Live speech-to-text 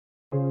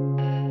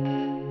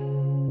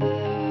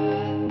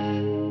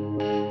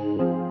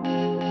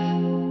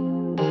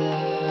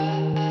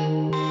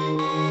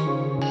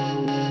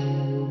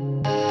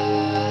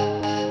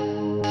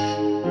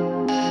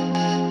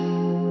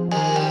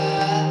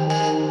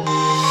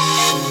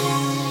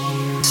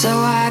So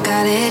I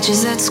got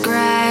itches that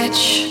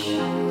scratch.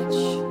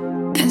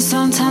 And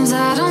sometimes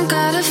I don't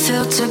got a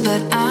filter,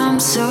 but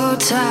I'm so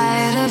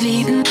tired of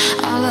eating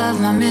all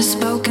of my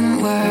misspoken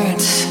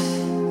words.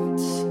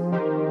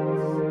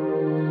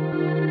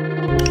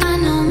 I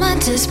know my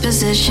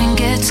disposition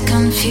gets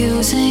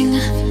confusing.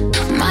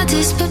 My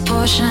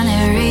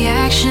disproportionate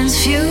reactions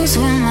fuse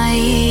with my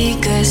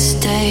eager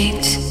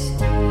state.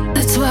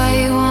 That's why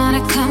you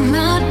wanna come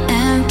out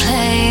and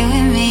play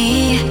with me,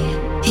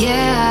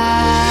 yeah.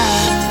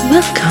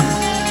 Welcome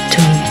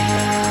to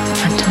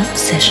fanThom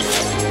Sessions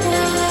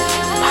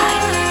by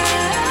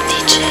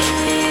DJ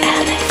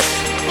Alex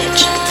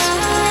Hitchens.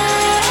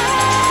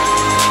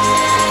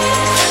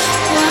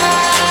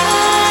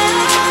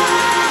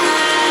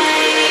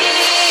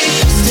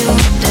 Still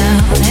down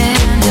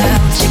and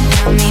out, you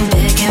got me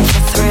begging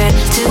for thread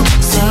to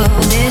sew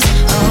this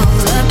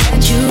all up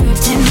that you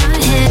ripped in my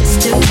head.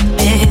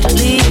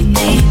 Stupidly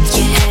think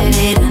you had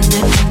it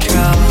under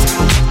control.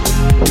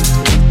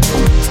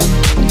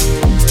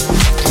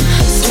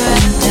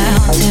 Strapped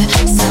down to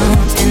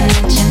something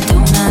that you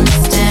don't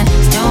understand.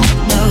 Don't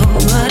know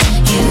what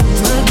you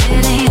were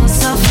getting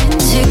yourself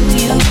into.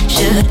 You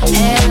should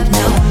have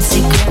known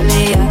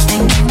secretly. I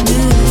think you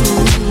knew.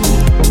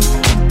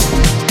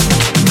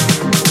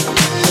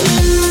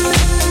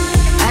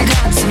 I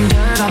got some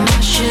dirt on my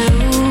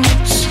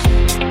shoes.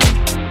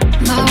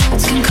 My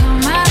words can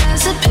come out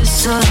as a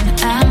pistol, and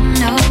I'm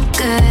no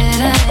good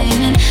at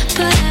aiming,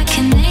 but I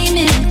can aim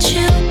it at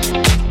you.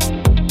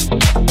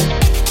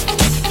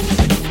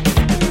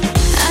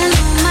 I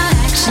know my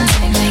actions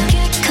they make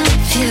it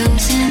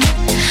confusing,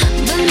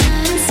 but my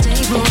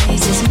unstable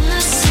ways is my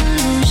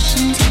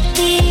solution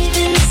to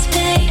even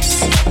space.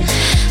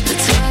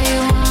 That's why you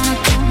wanna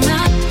come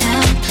out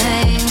and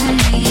play with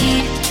me,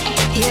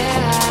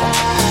 yeah.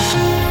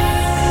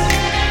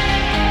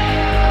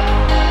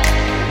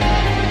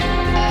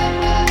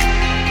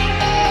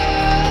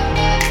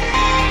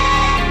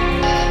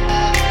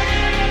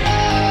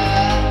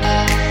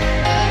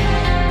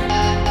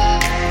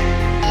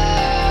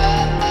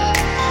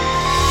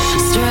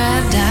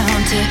 Strapped down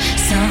to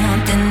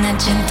something that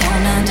you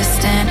don't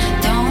understand.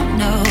 Don't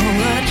know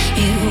what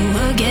you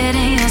were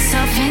getting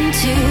yourself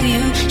into.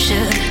 You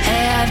should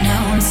have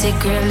known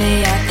secretly.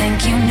 I think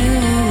you knew.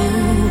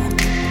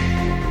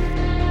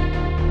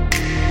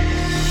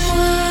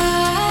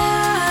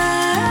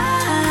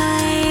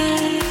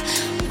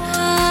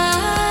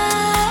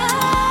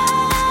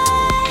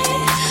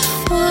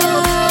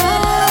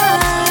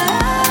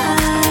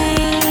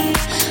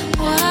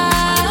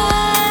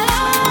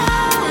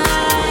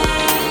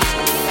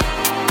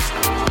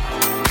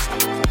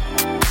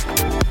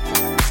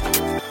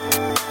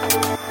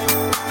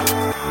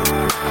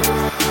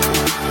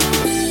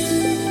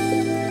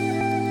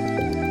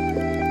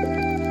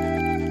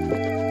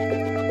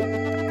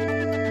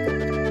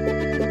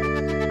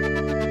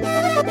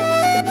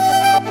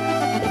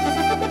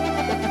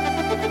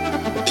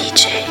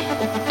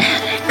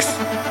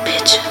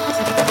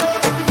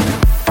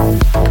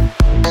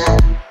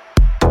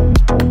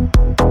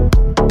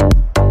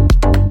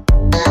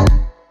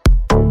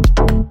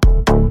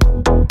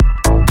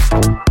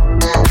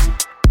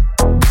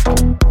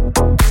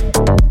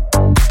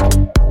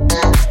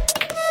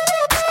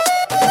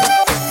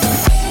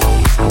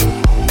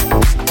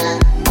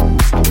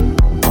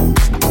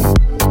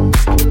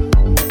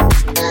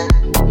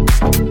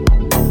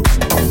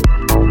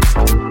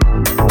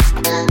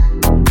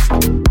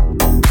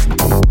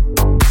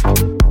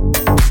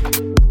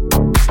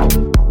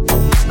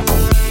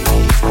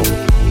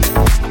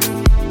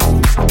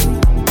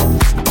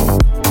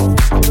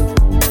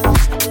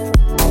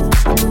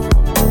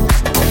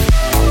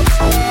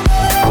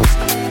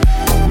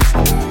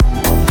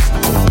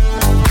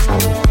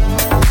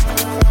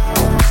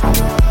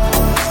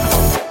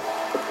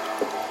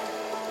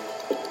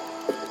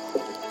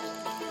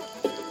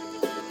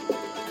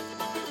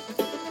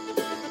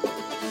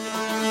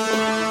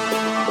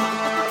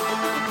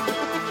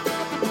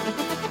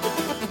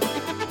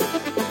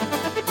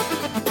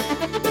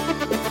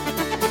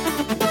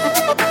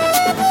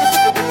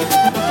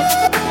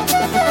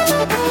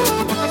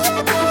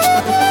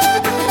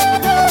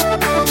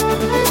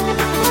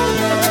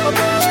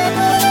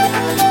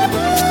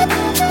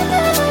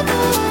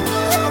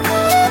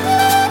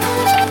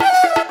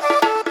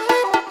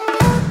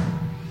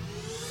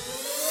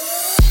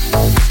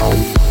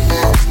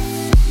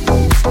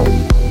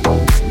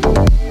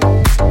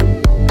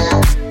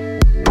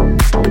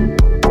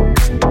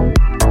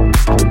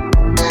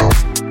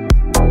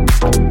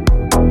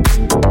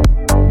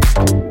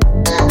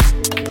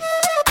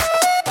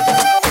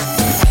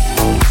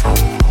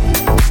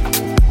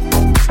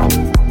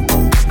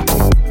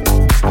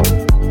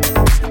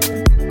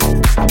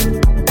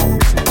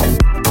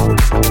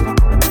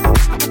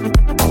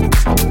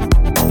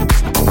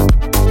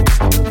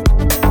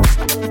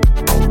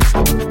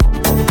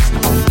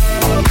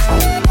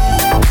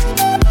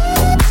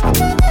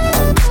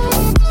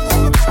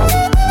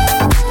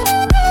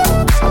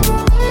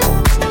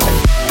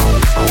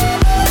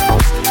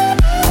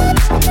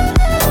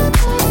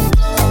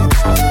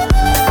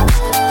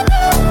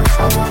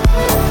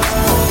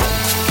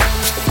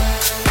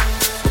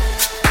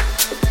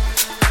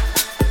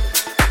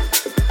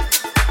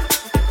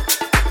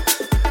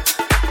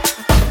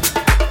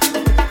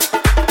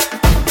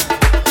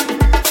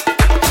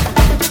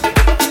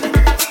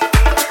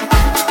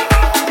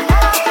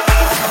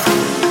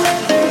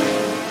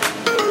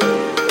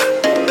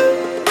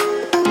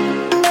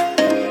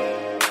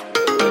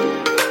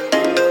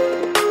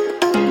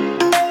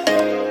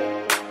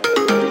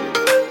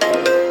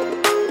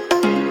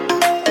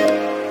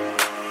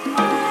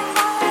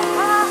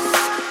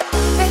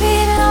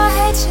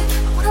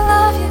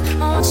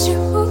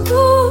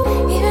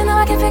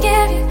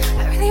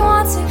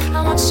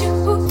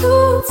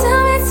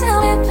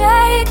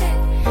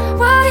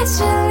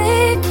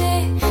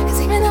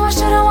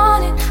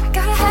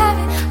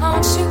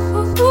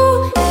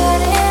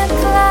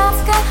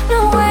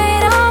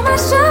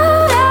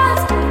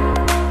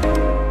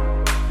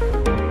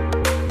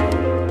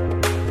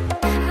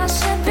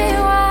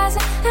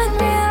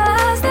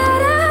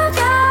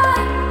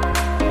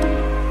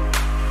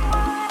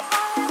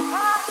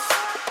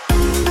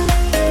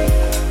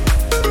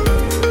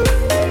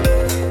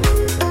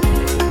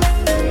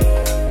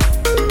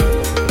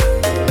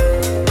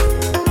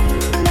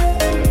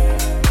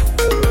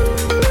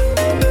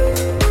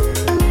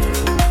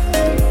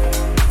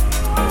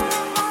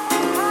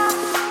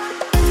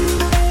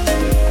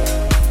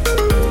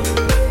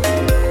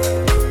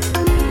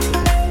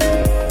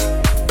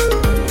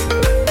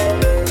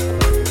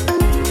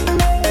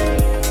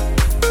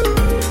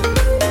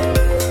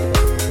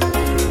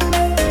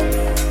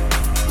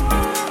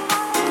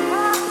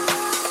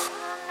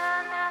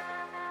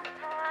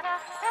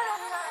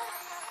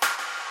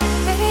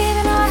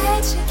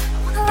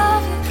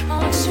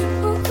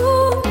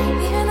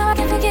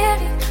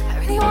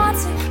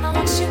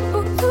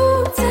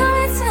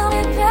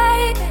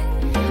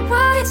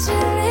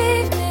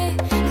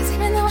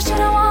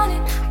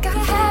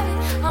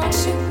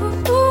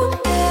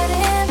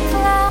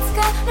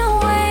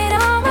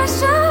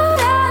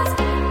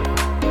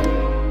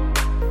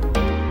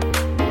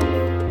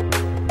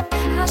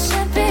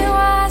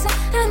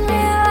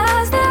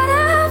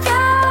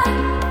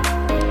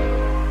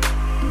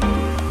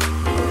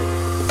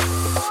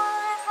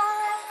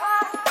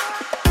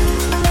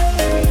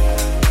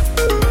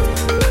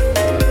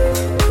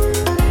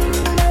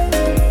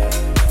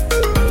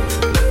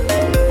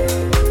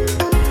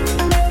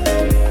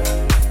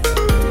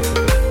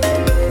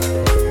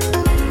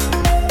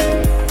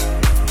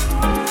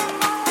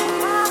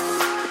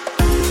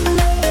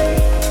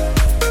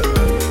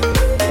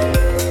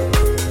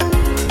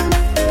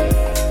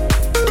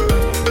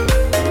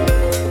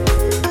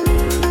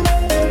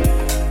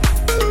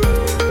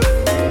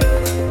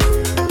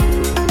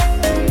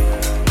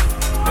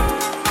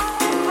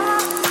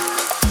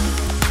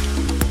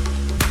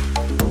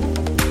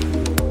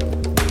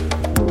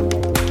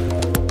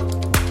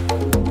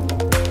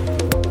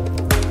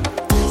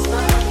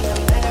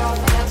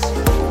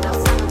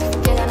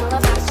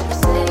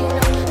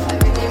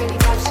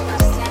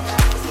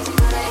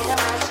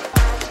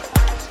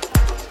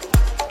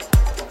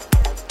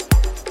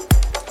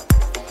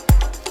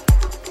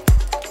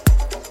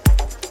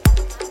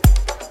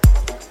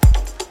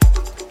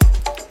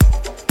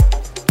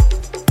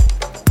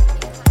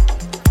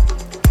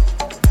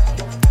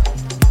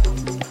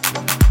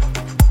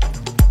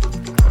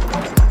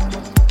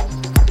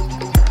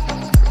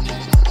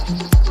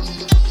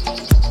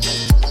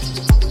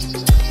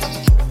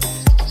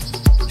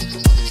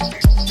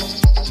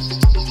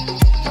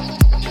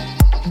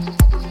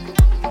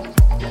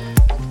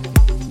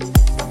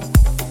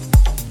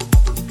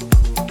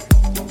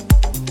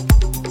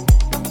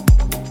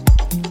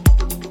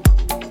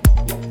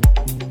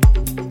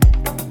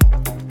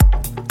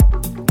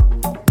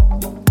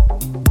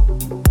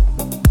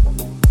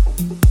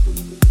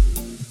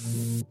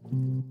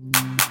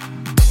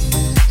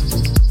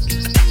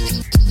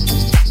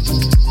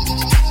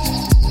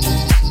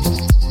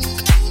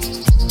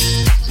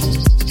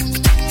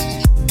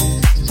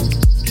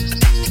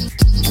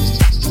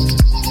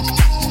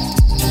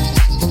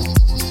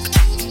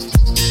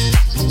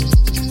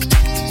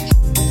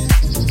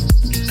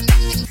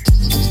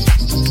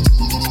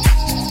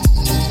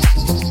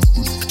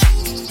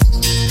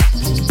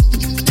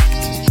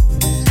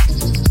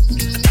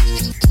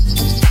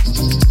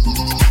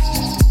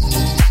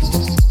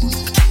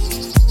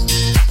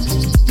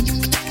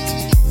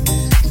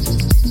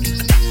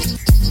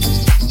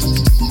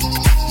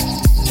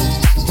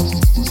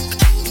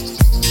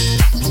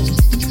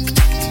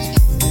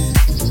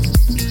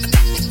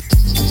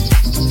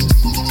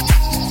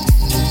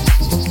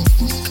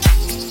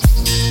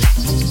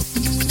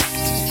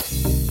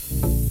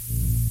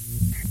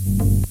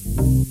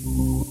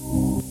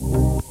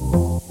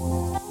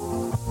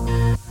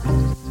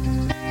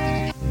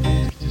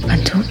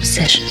 fanThom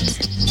Sessions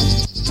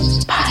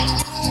by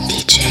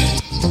DJ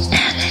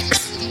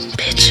Alex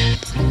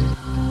Pigeons.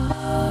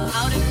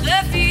 Out in the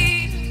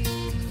field,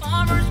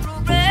 farmers grew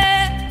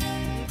bread,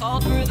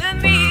 called for the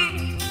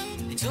meat.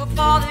 They took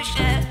for the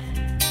shed,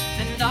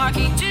 then dark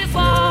came to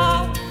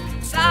fall.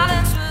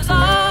 Silence was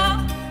all,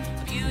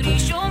 beauty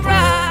shone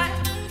bright,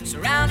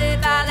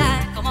 surrounded by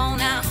light. Come on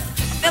now, I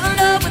fell in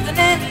love with the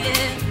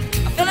alien.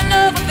 I fell in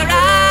love with their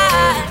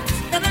eyes.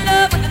 Fell in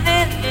love with an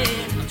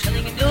alien. I'm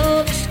telling you,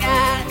 no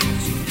disguise.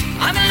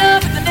 I'm in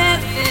love with an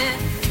alien.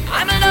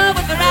 I'm in love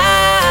with their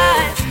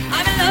eyes.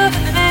 I'm in love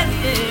with an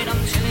alien.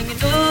 I'm telling you,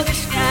 no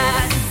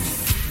disguise.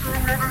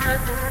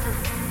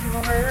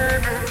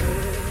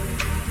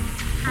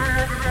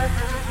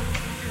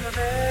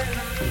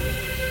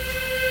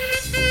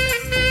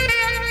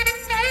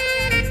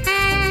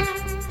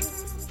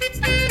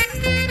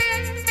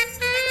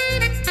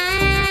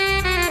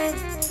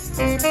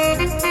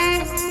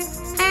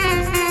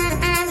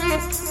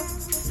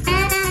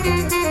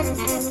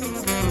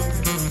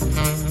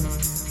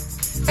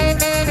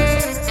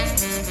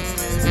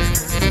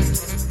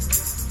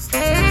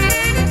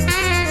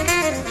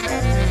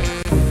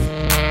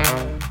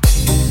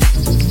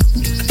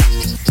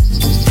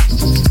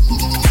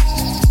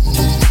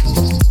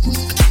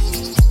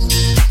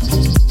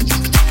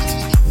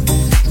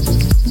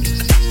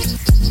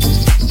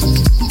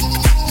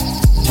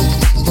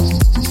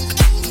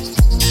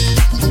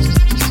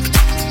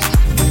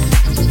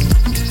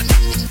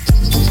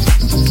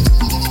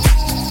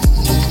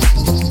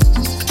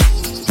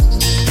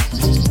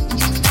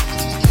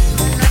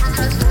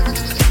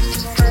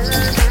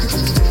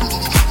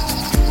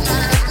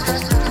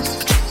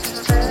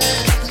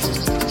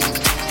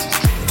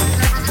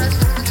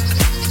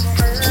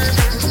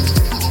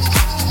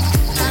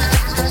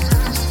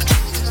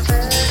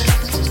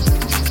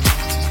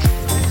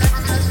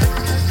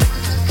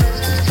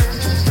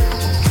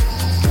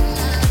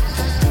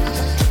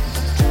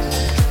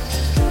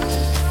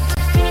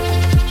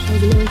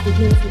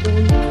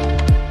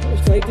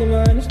 Ich zeig dir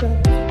meine Stadt.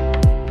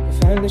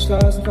 Verfallene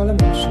Straßen voller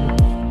Menschen.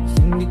 Wir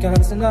singen die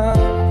ganze Nacht.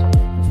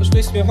 Du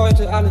versprichst mir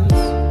heute alles.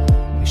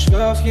 Ich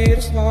schwör auf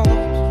jedes Wort.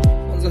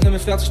 Unser Himmel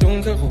fährt sich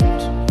dunkelrot.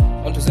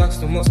 Und du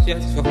sagst, du musst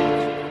jetzt fort.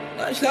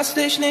 Nein, ich lass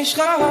dich nicht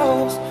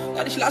raus.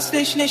 Nein, ich lass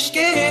dich nicht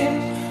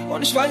gehen.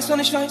 Und ich weiß,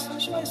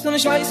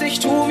 ich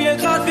tu mir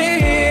grad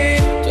weh.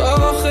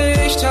 Doch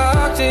ich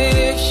trag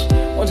dich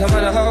unter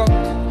meiner Haut.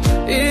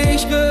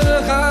 Ich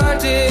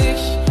behalte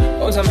dich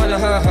unter meiner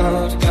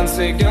Haut. Ganz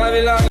egal wie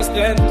lange es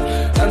brennt,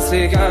 ganz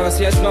egal was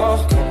jetzt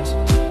noch kommt.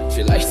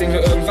 Vielleicht singen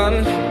wir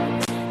irgendwann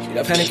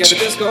wieder Panic at the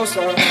Disco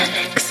Song.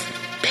 Alex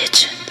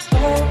Pigeons.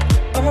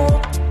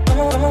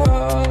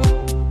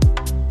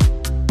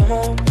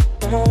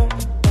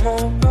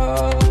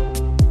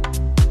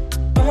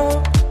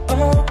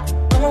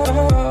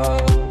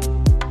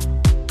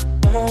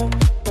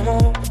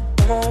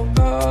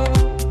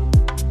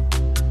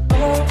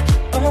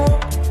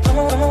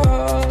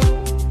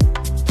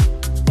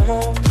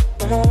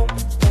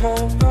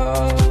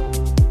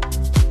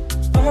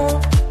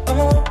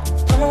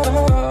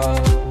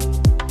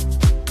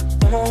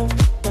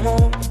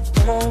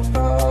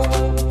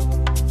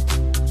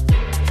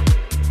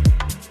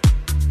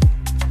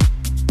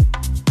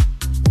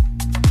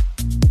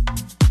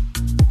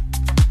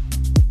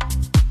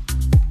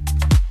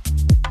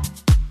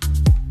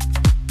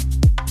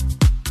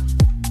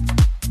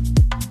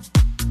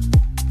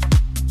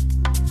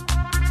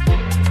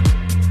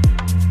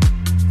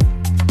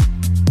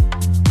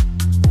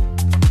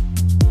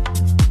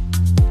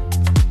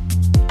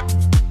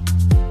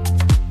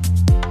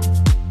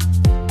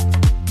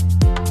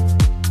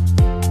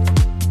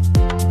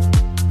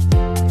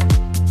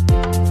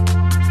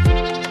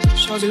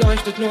 Sie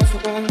leuchtet nur für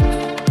uns.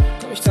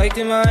 Komm, ich zeig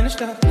dir meine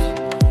Stadt.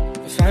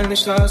 Wir fallen die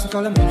Straßen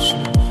voller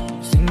Menschen.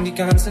 Wir singen die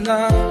ganze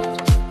Nacht.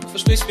 Du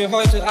versprichst mir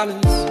heute alles.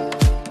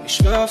 Ich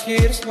schwör auf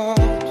jedes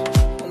Wort.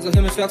 Unser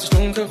Himmel fährt sich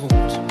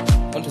dunkelrot.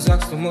 Und du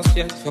sagst, du musst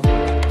jetzt fort.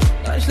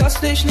 Nein, ich lass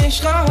dich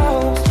nicht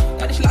raus.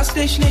 Nein, ich lass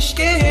dich nicht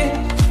gehen.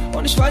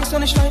 Und ich weiß,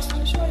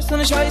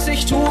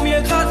 ich tu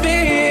mir grad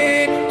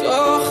weh.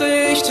 Doch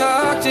ich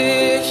trag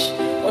dich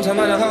unter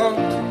meiner Haut.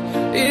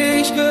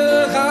 Ich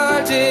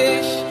behalte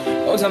dich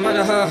unter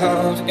meiner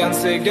Haut.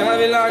 Ganz egal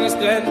wie lange es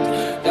brennt,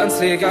 ganz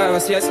egal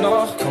was jetzt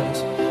noch kommt.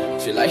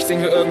 Vielleicht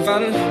singen wir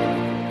irgendwann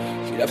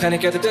wieder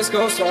Panic at the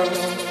Disco Song.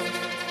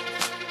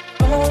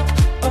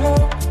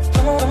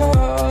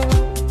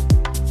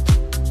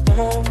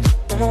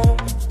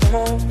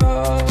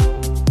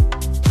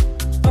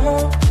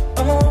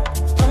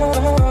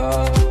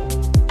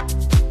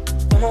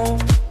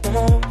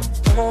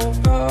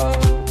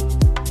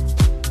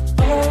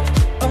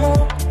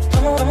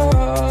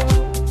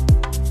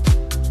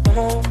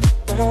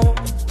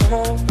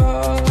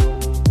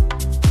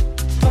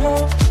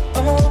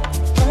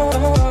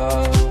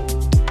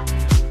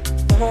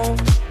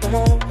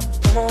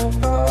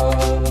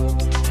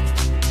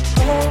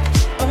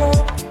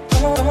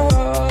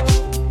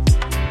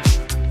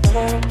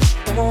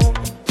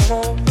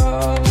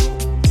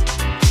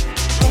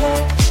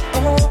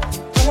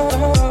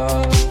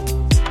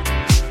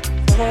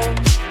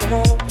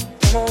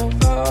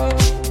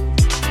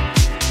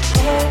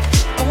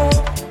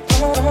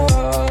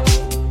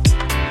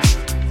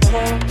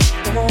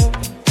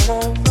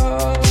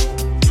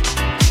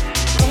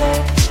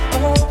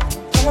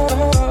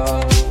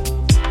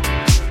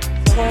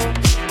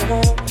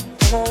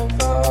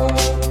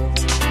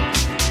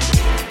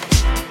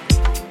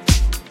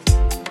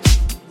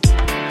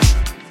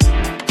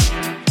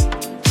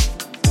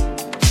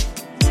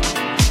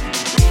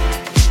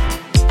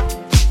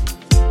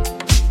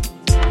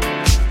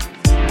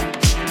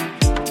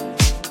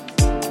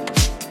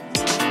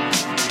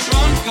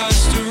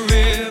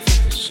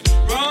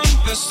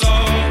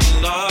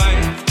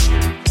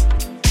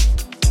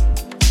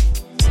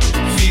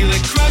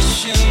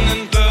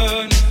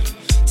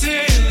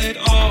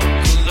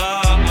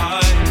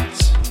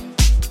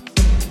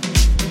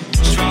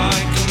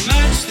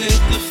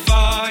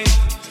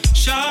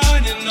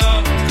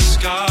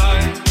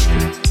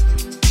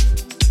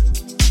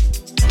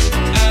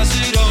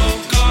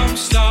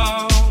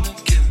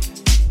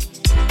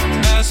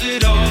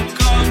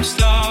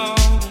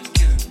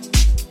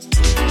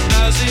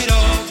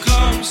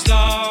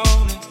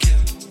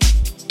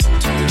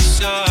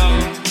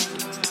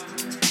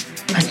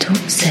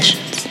 fanThom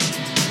Sessions.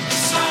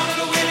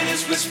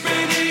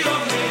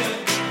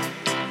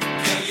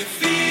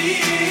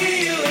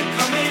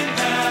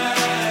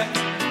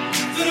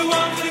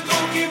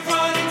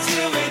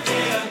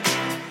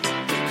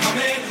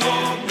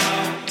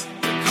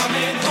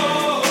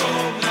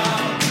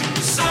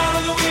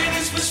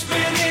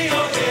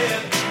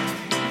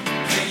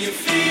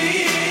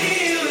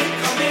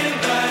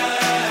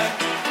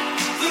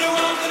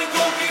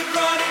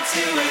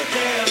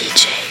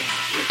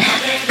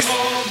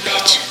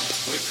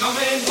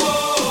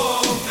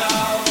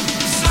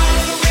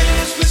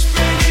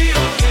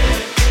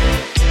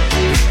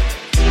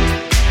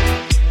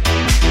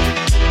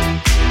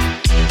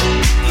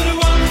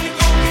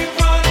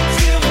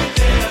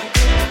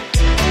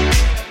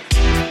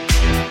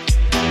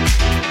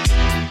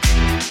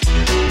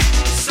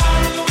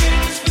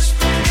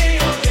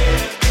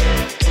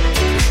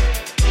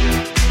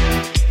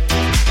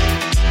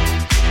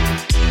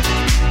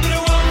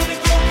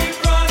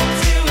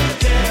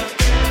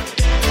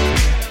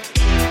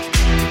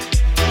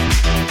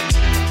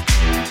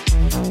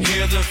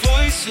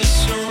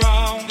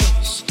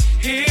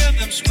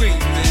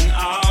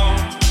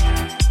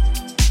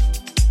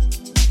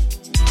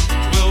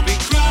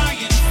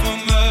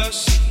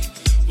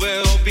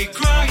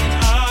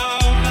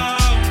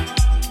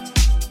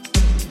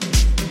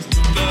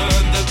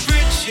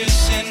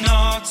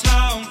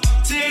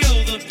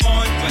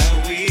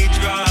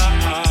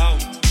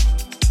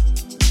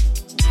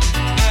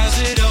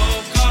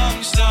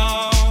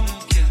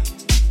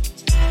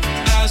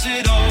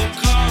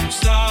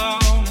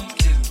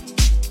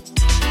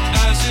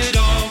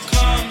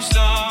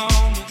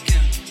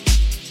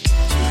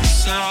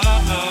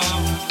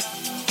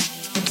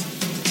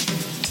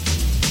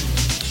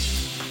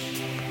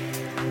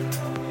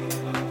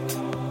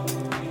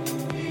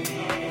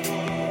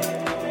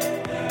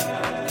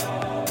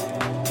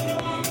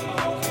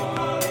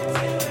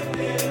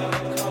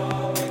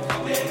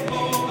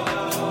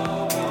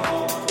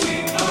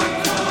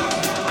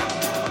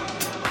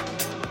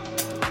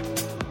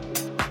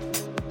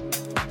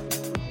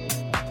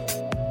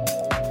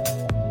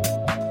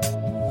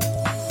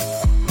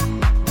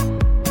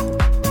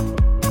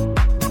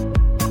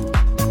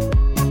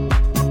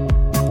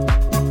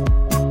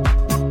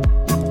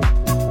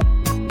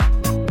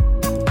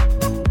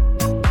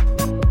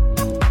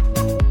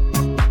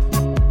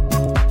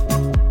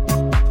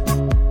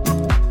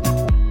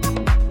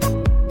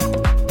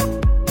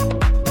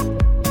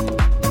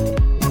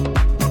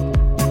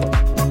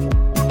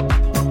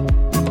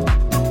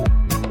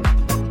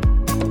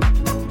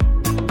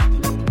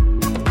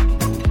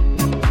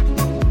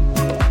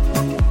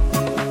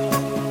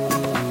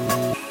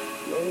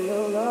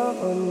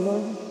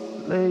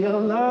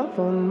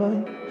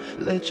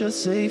 Let your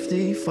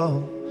safety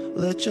fall,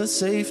 let your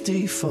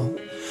safety fall.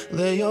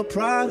 Lay your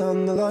pride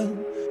on the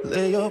line,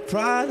 lay your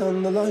pride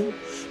on the line.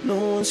 No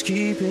one's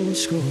keeping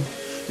score,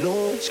 no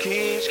one's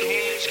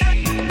keeping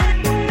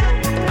score.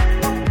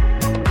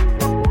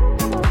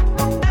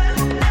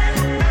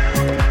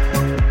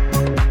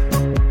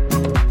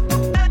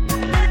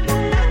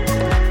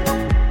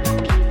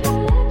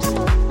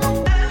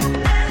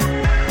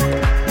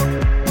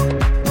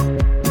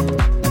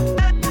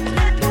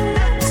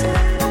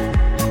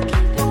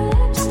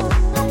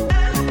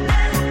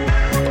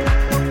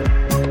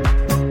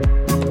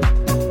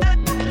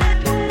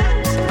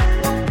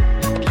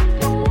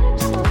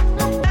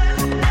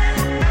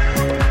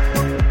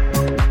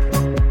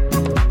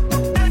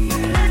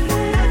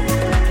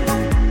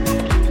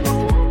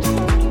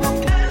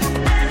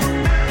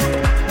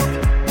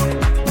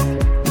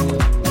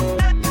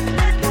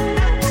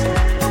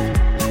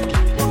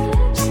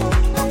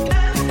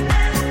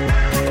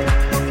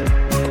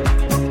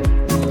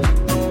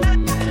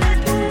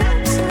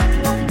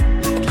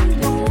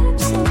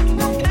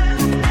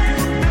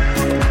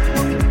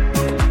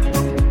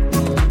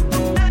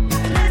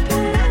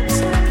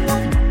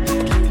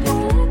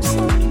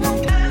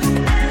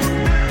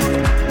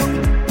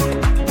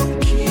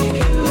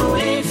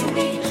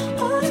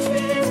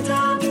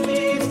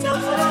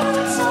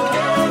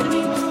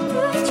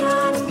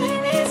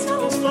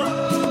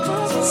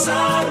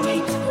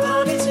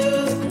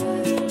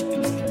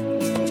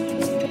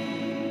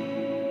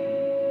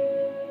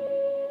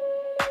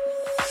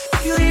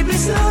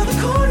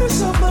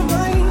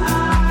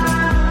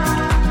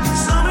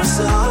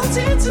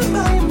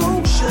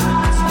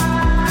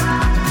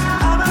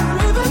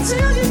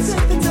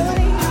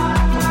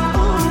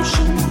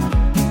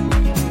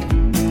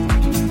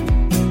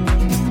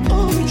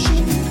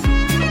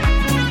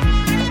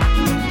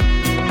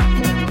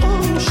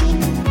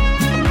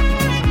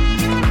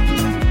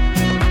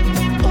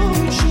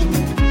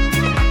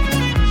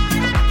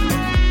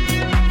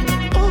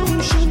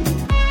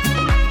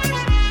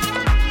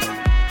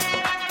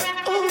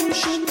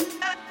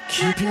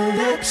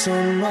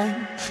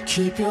 mine.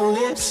 Keep your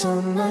lips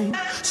on mine.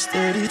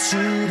 Steady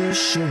to the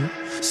shore,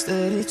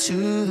 steady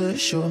to the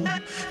shore.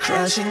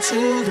 Crashing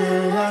to the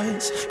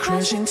lights,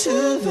 crashing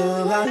to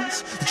the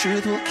lights. The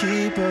truth will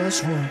keep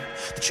us warm.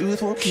 The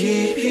truth won't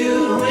keep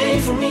you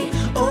away from me.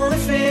 Only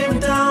fear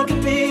and doubt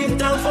can be the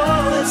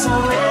downfall. It's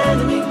our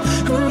enemy.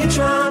 Who you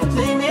trying to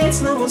blame?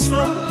 It's no one's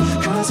fault.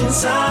 Cause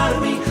inside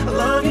of me, I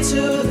love you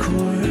to the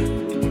core.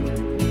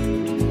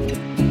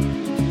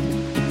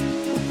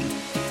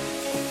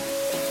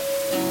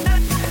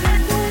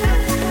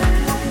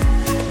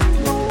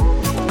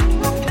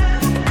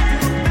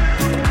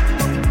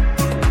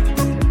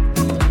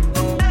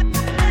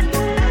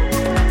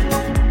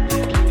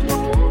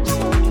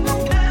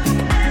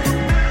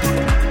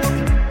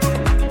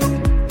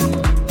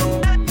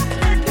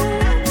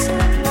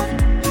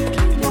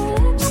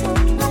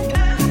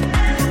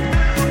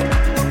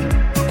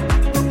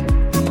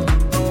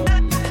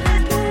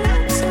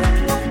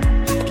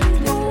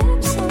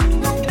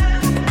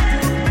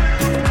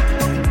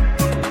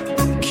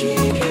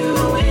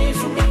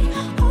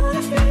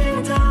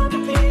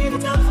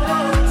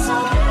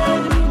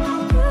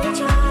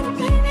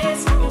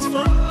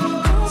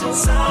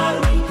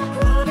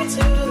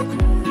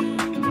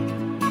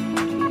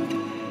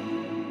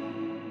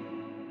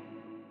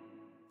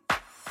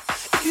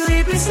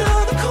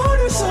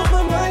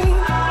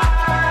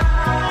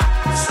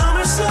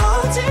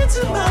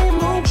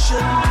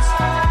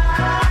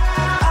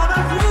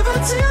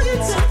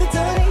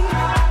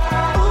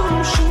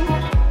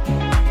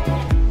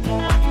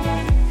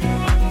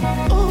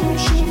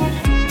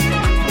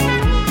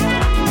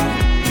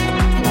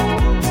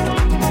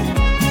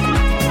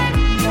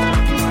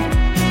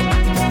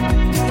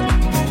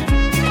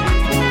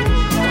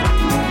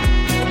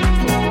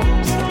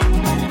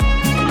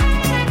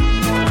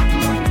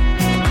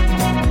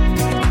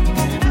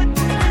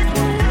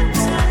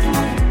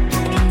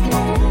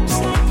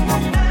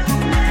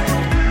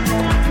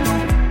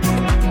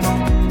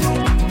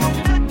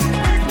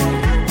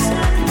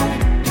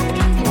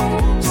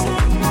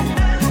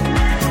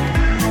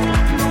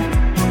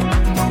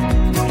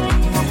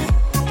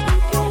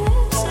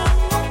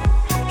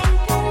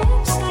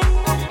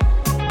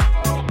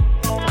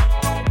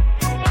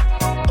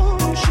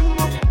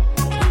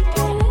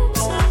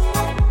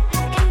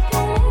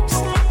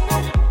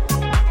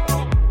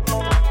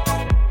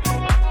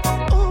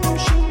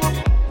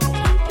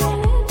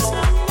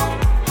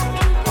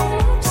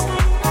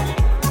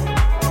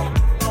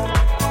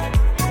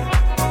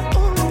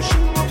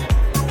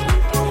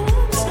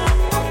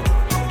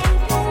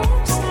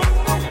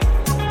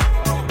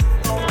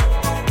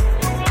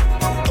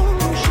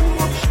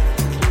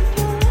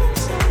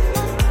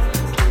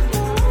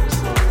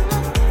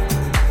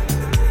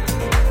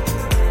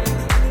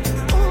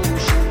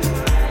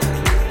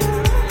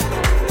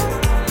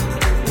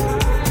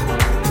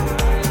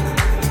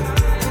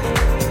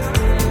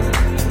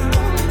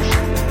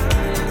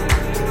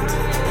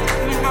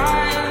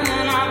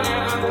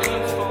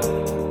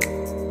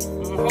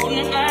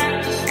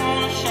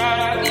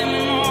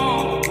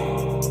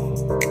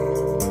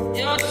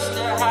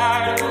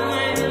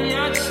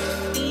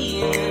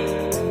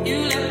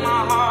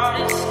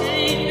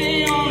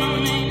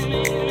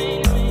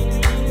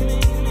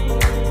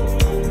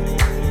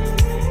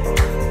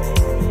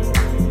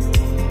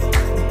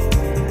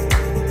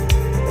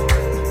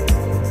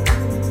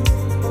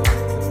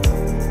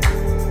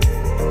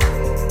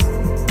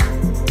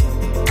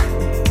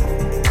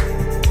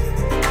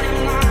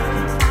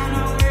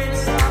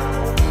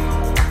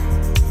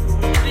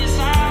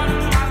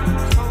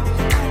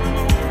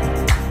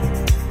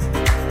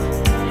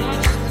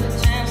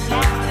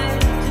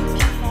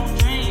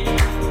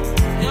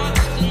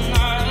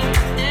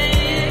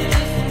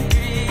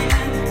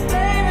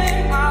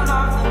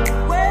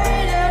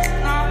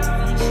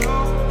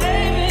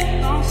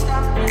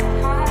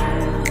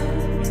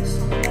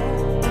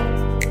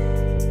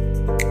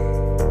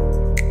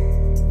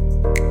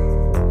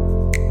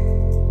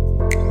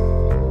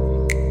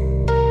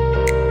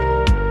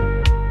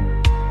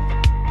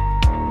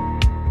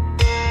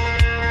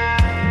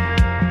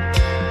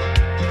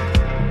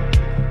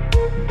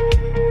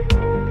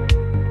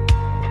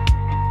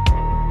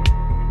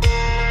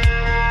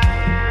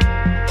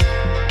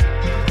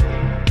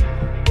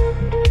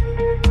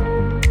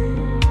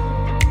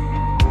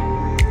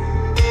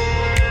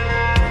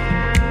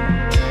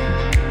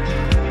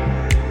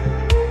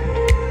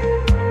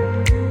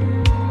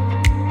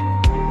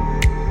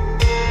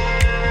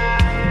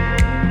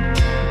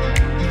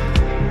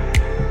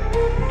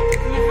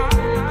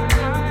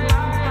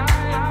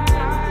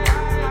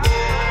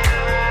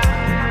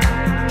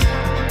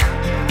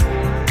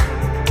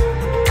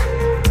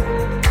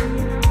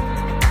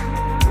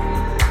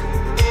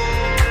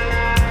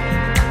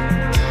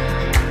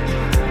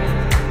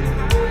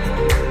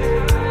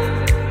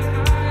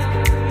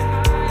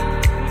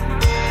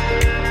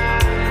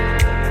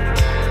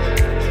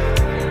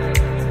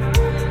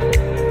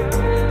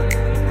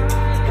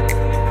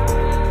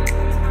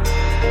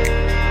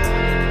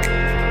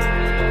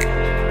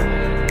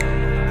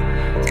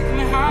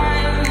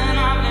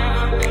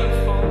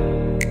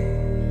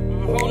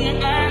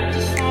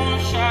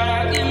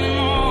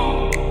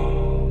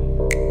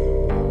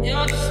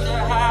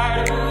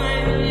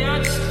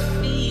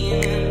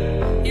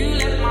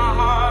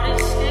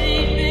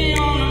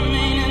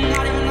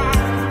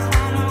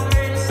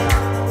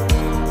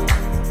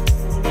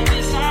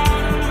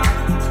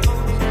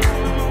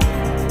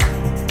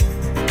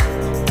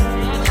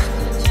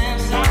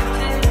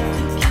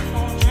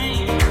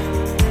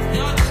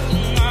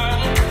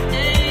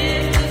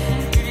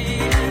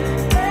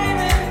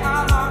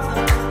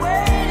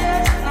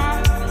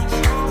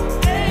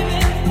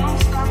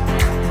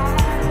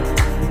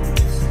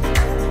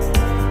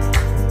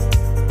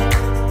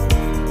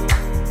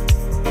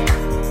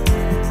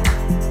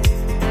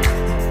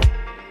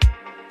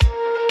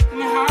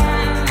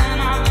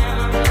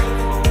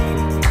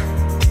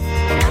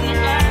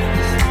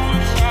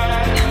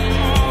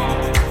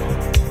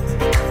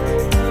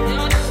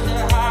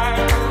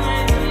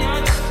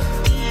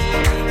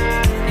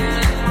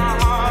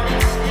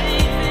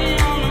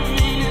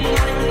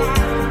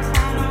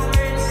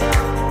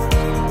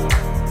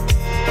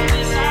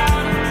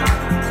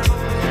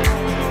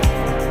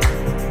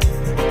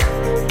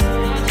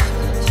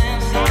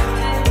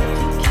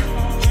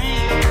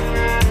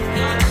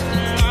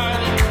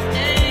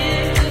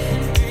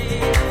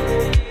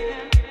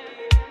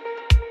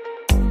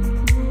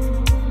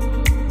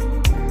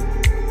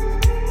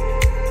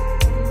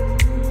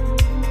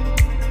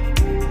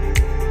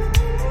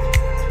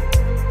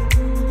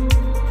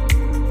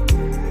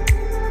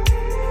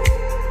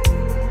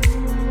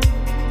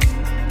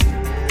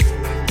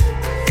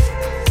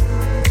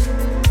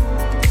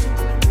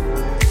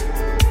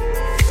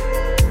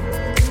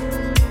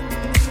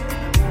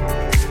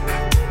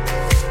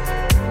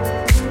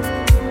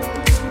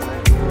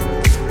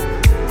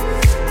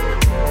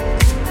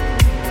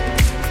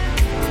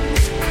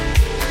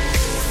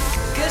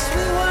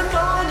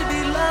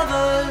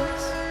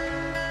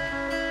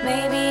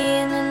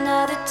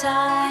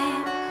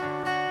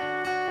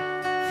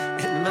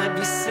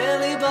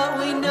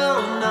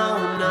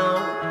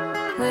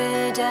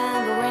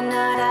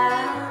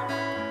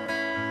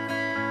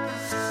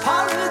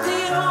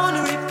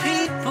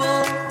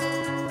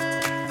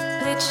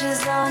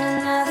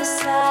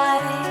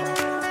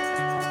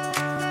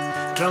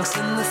 Drunks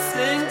in the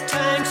think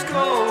tanks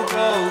go,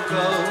 go,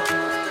 go.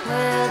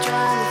 We'll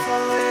drown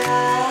before we're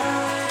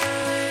out.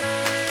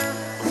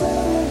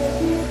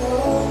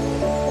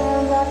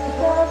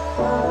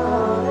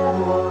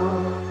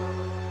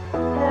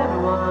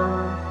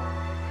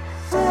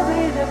 We'll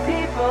be the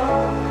people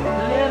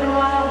living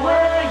while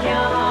we're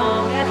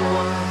young.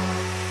 Everyone,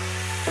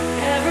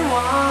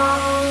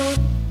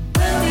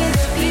 we'll be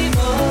the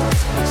people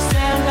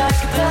stand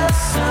like the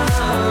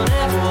sun.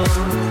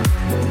 Everyone,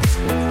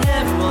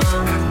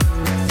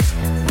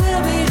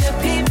 we'll be the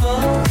people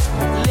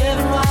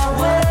living while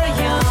we're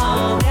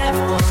young.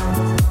 Everyone.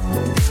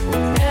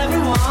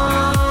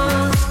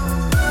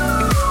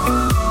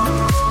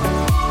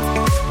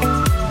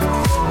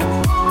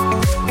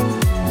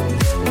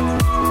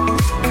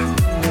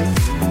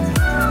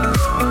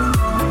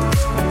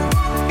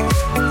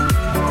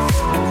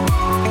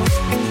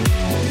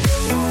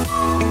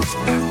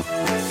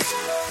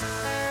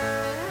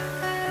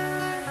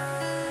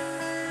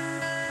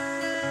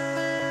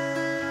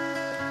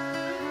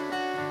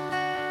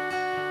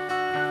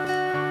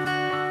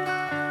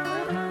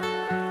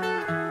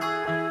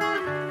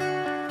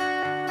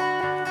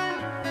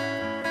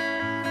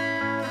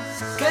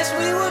 Guess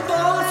we were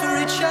born for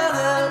each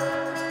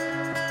other.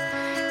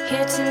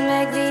 Here to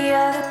make the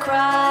other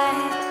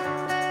cry.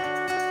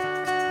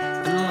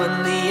 And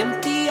when the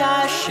empty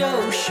eyes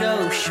show,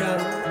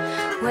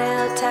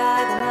 We'll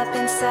tie them up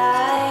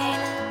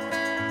inside.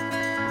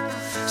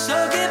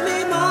 so give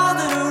me more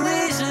than a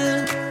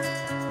reason.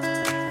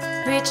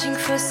 Reaching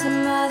for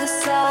some other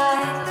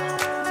side.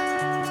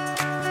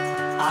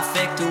 I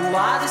faked a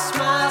wild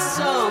smile,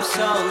 so.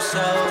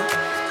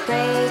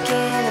 Break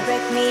in or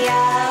break me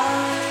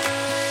out.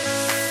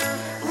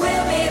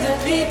 We'll be the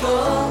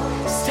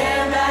people,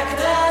 stand back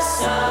the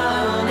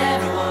sun.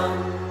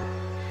 Everyone.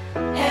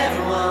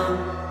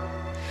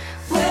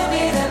 We'll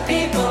be the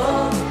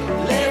people,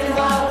 living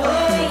while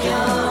we're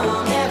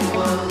young.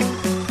 Everyone.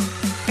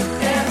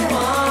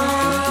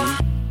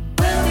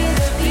 We'll be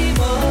the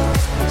people,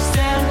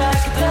 stand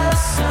back the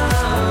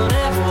sun.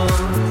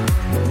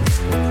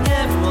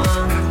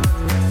 Everyone.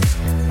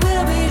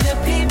 We'll be the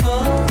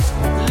people,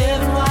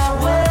 living while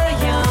we're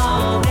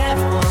young.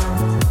 Everyone.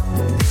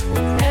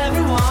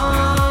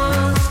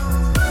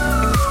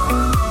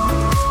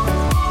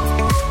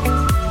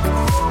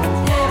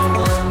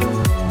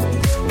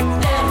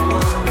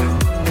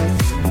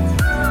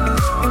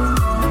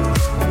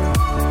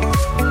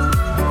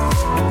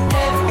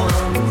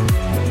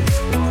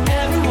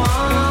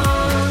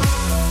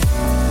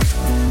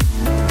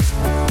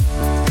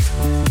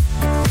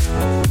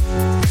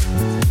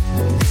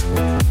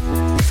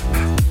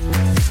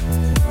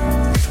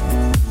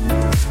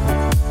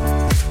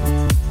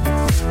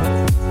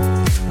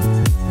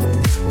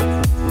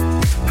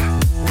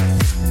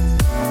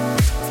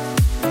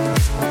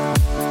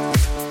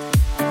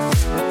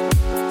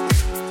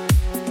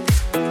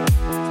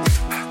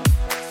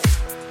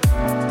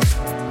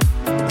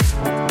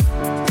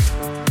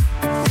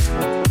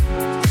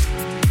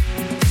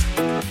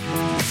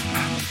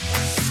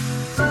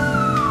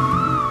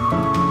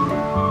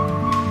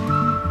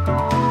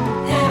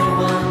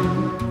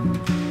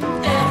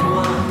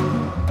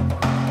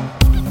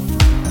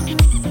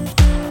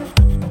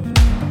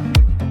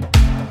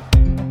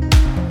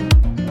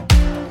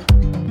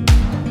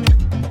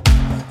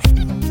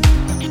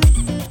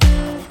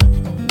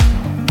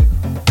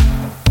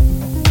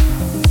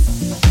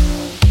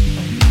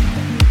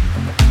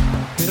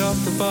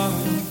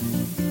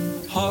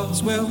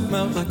 Hearts will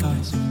melt like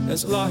ice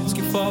as lights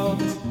keep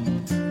falling.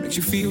 Makes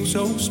you feel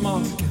so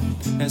small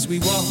again as we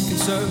walk in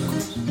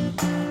circles.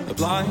 A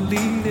blind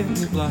lead in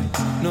the blind,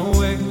 no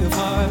way of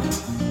hiding.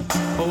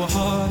 Oh, our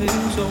heart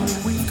is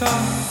all we've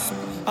got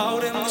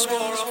out in this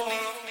war of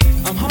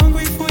need. I'm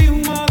hungry for you,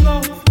 my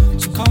love,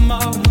 so come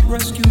out and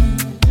rescue me.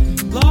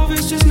 Love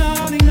is just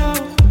not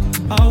enough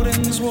out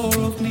in this war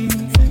of need.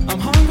 I'm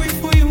hungry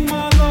for you,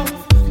 my love,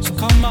 so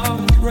come out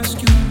and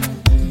rescue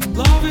me.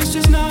 Love is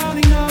just not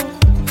enough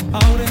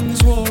out in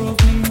this war of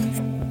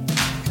need.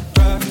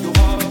 Drag your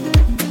heart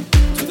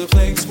to the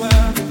place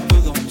where it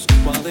belongs,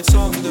 while it's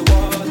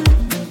underwater,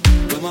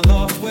 where my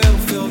love will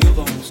fill your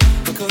lungs.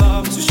 The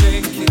clouds are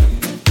shaking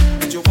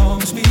and your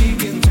palms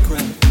begin to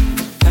crack.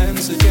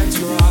 Hands against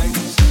your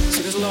eyes,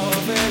 see this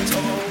love is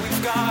all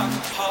we've got.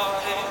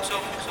 Heart is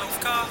all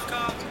we've got.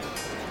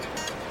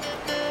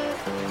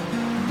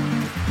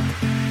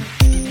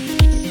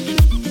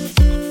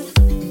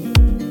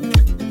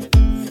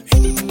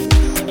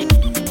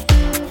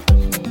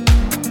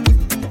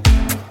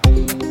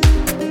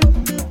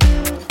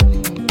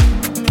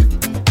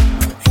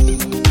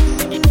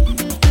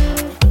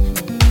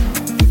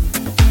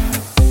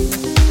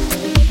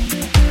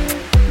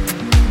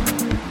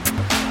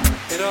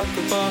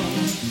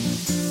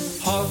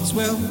 Hearts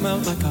will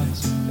melt like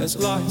ice as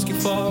lights keep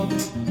falling.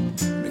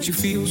 Makes you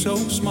feel so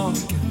small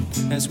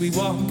again as we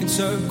walk in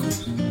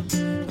circles.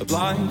 A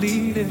blind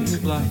lead in the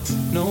blind,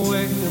 no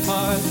way of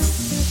hiding.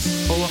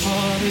 Oh, our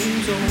heart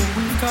is all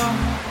we've got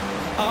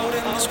out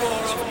in this war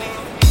of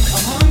need.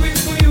 I'm hungry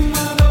for you,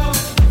 my love,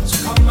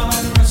 so come out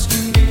and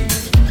rescue me.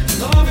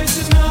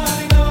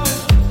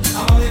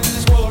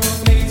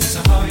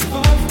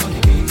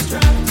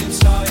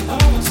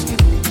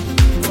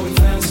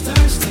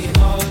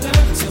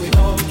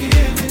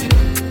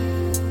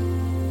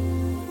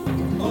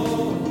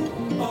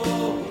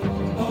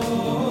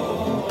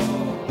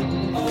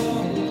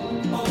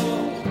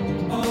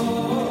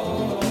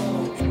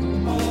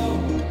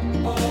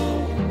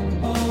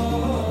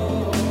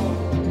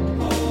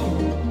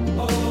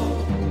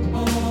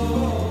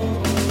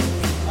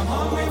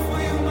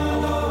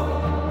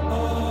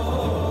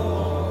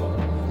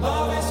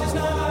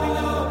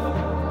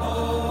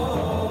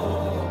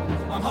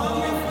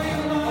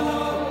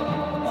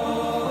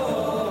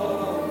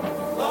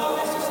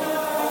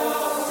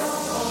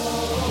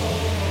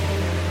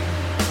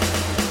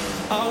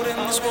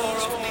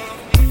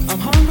 I'm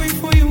hungry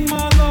for you,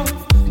 my love,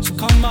 so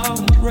come out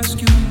and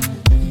rescue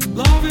me.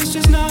 Love is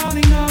just not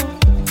enough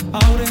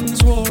out in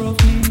this war of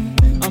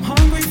need. I'm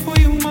hungry for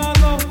you, my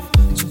love,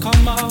 so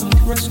come out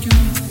and rescue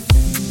me.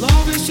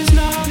 Love is just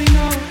not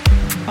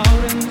enough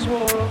out in this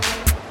war of need.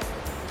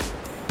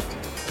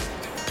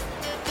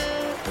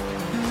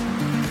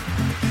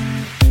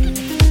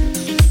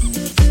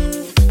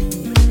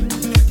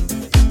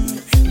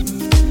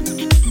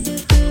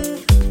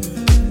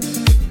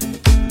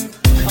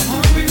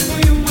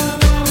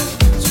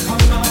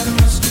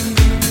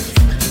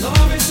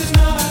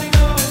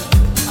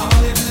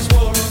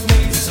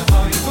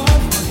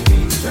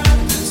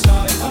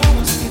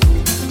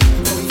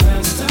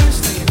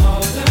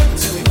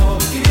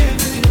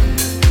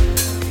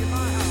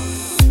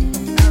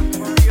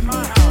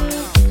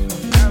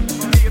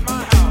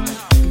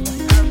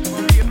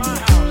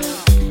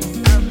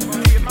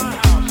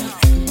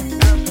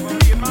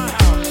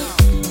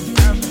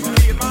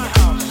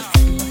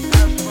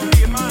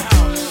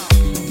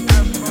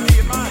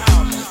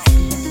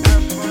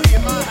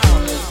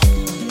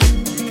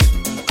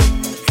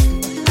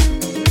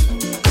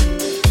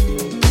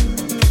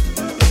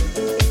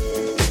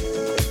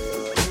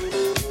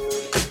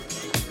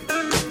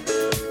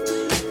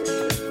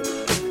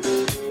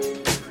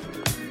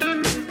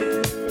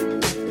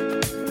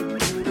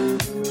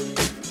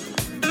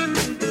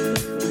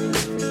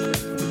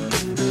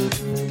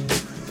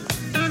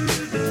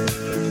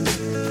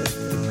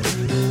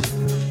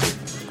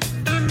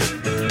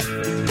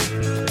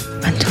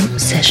 fanThom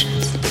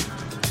Sessions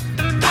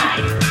by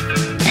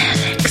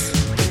Alex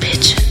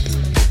Pigeon.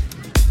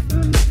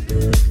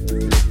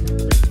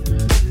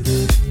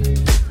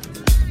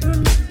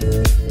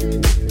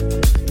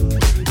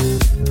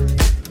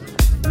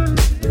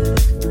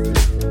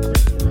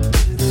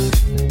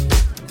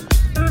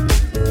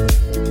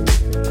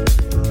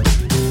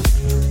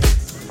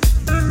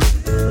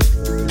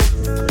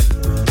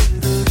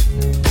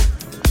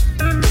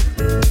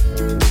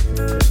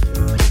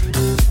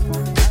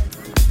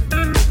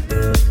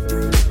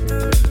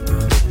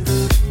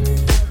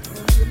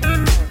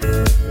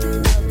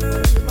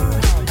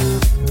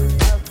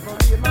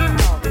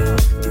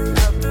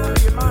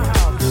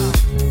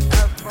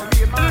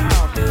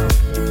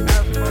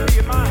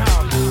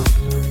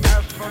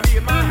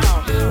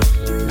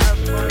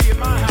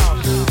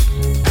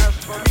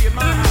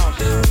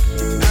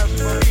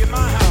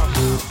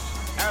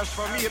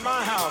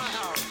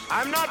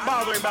 I'm not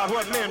bothering about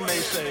what men may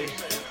say.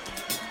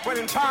 When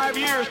in 5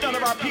 years none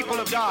of our people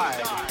have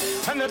died,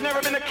 and there's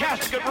never been a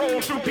casket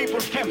rolled through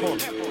people's temple.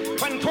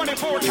 When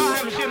 24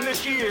 times in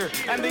this year,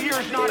 and the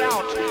year's not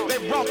out,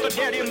 they've brought the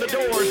dead in the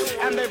doors,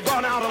 and they've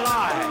gone out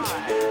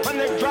alive. When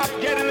they've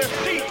dropped dead in their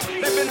seats,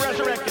 they've been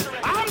resurrected.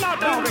 I'm not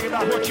bothering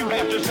about what you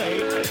have to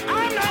say.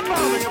 I'm not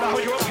bothering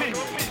about your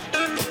opinion.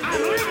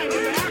 I'm living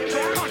in the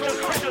actual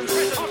conscious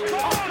presence of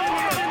all of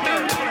our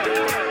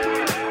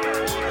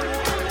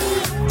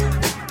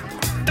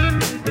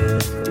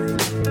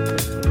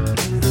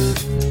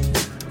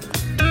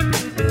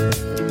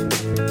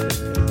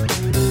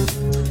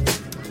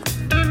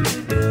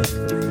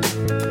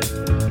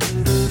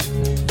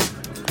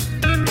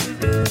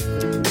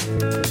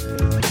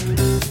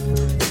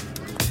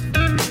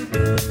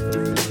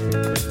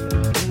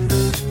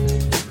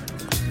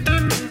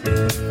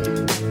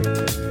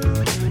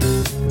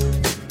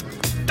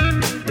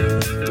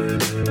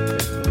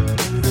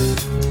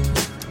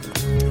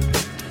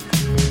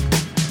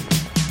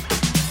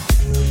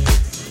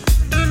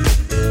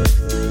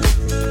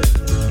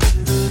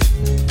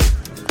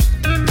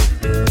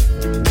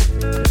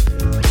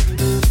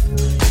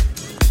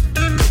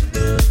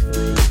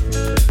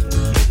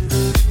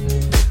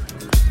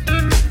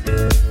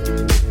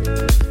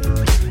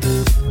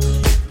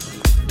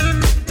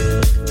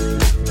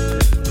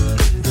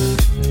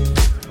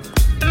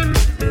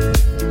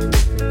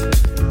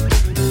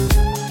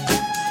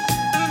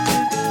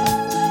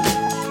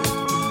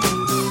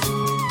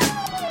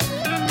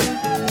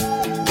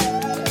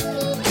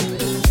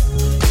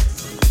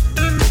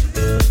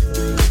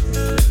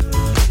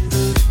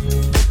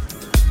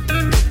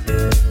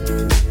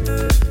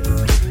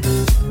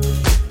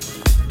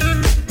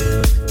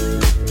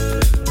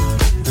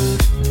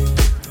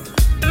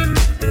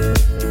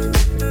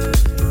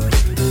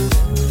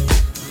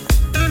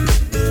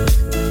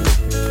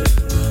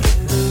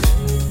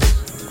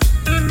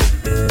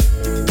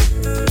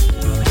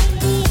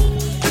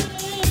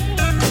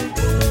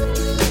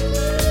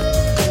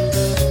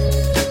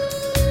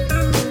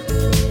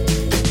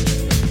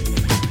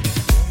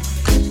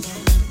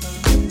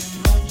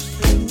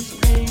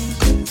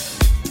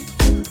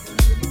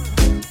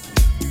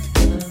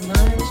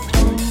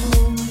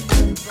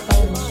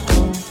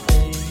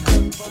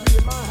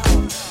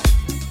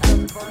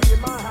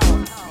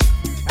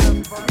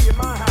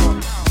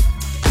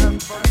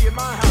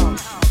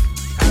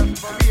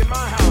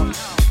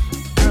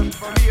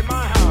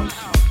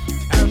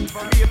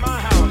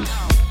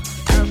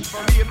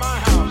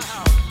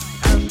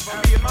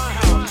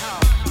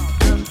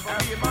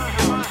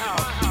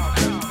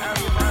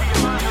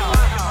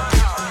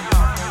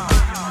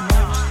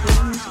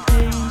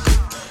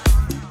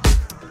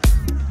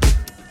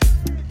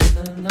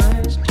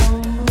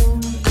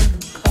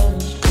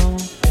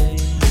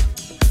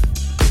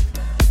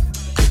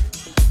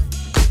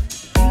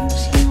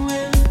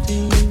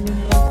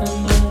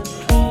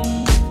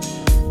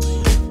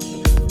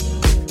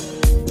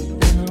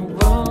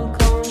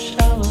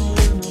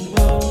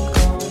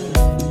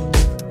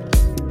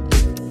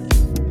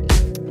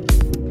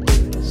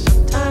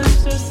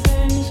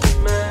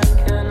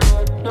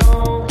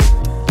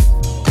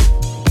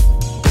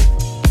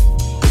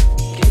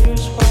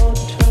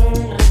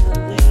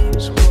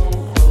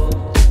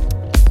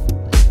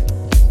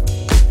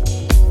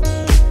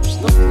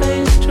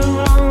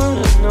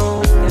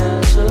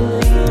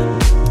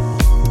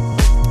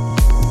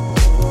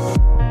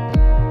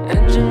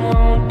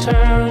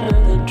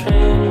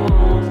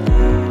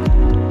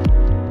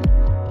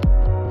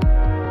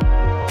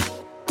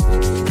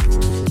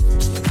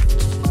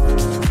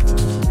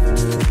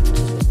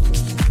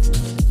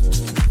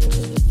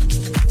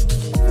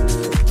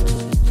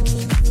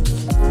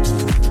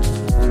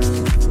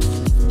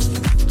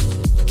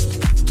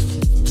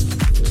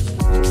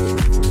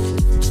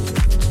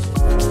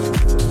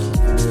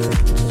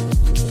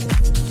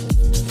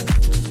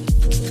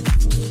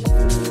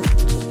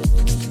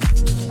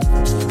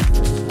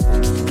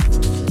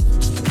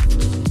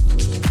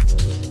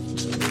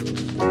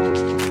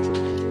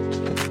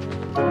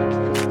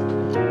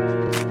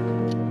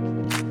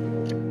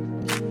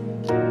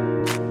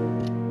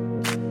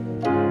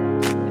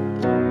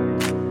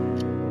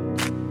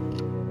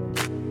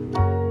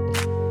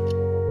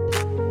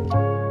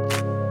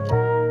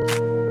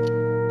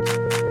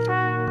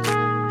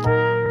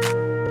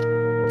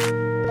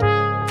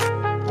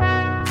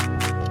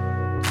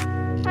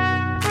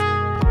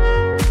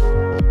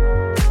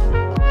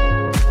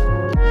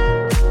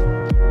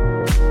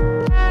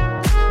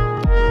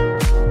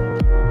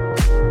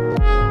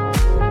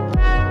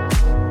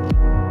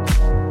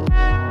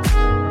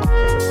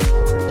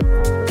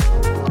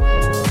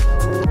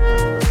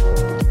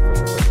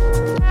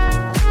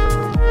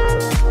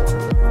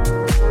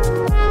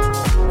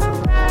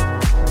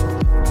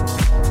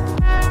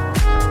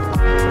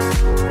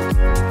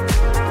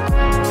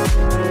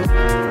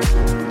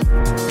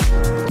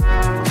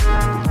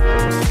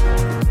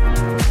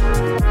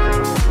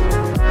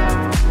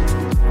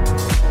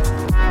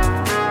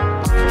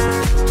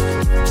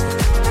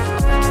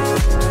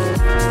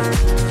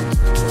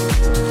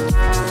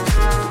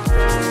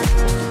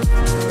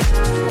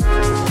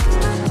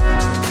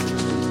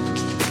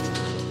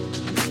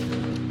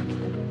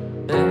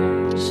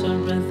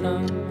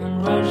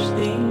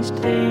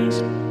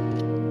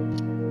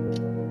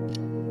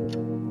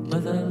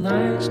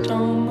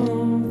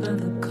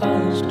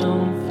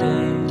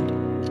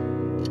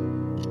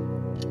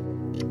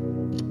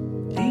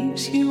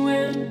leaves you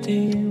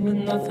empty with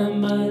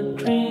nothing but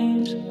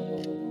dreams.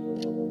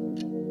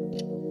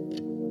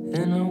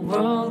 In a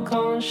world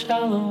gone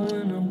shallow,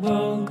 in a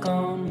world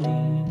gone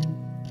mean.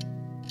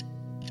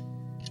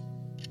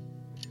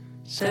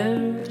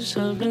 There's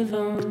a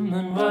rhythm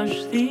and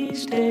rush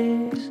these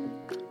days,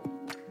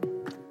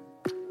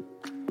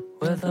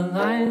 where the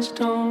lines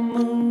don't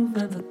move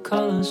and the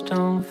colors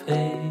don't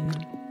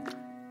fade.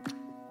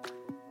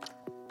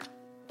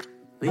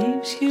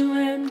 Leaves you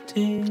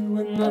empty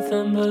with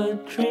nothing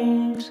but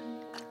dreams.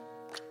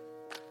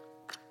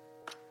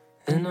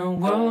 In a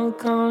world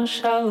gone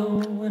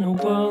shallow, in a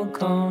world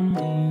gone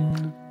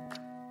mean.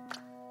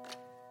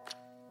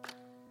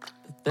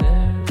 But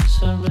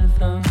there's a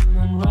rhythm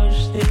and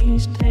rush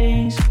these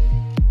days,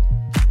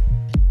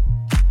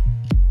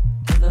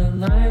 where the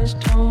lines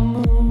don't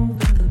move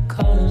and the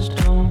colors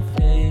don't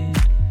fade.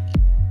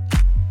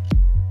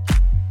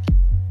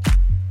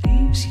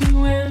 Leaves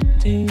you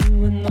empty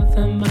with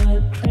nothing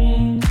but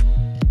dreams.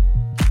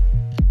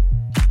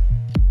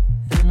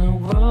 In a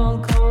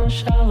world gone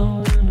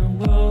shallow, in a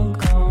world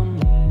gone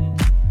mean.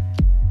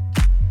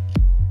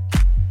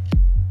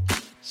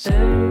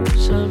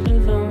 There's a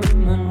rhythm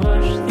and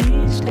rush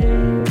these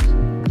days,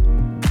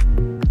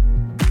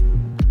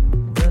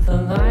 where the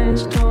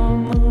lines don't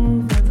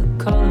move and the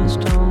colors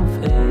don't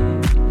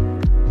fade.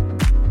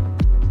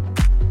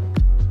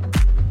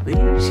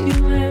 Leaves you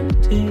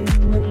empty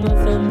with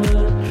nothing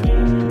but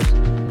dreams.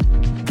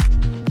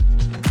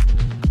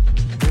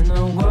 In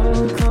a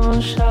world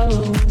gone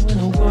shallow, in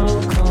a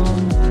world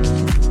gone mean.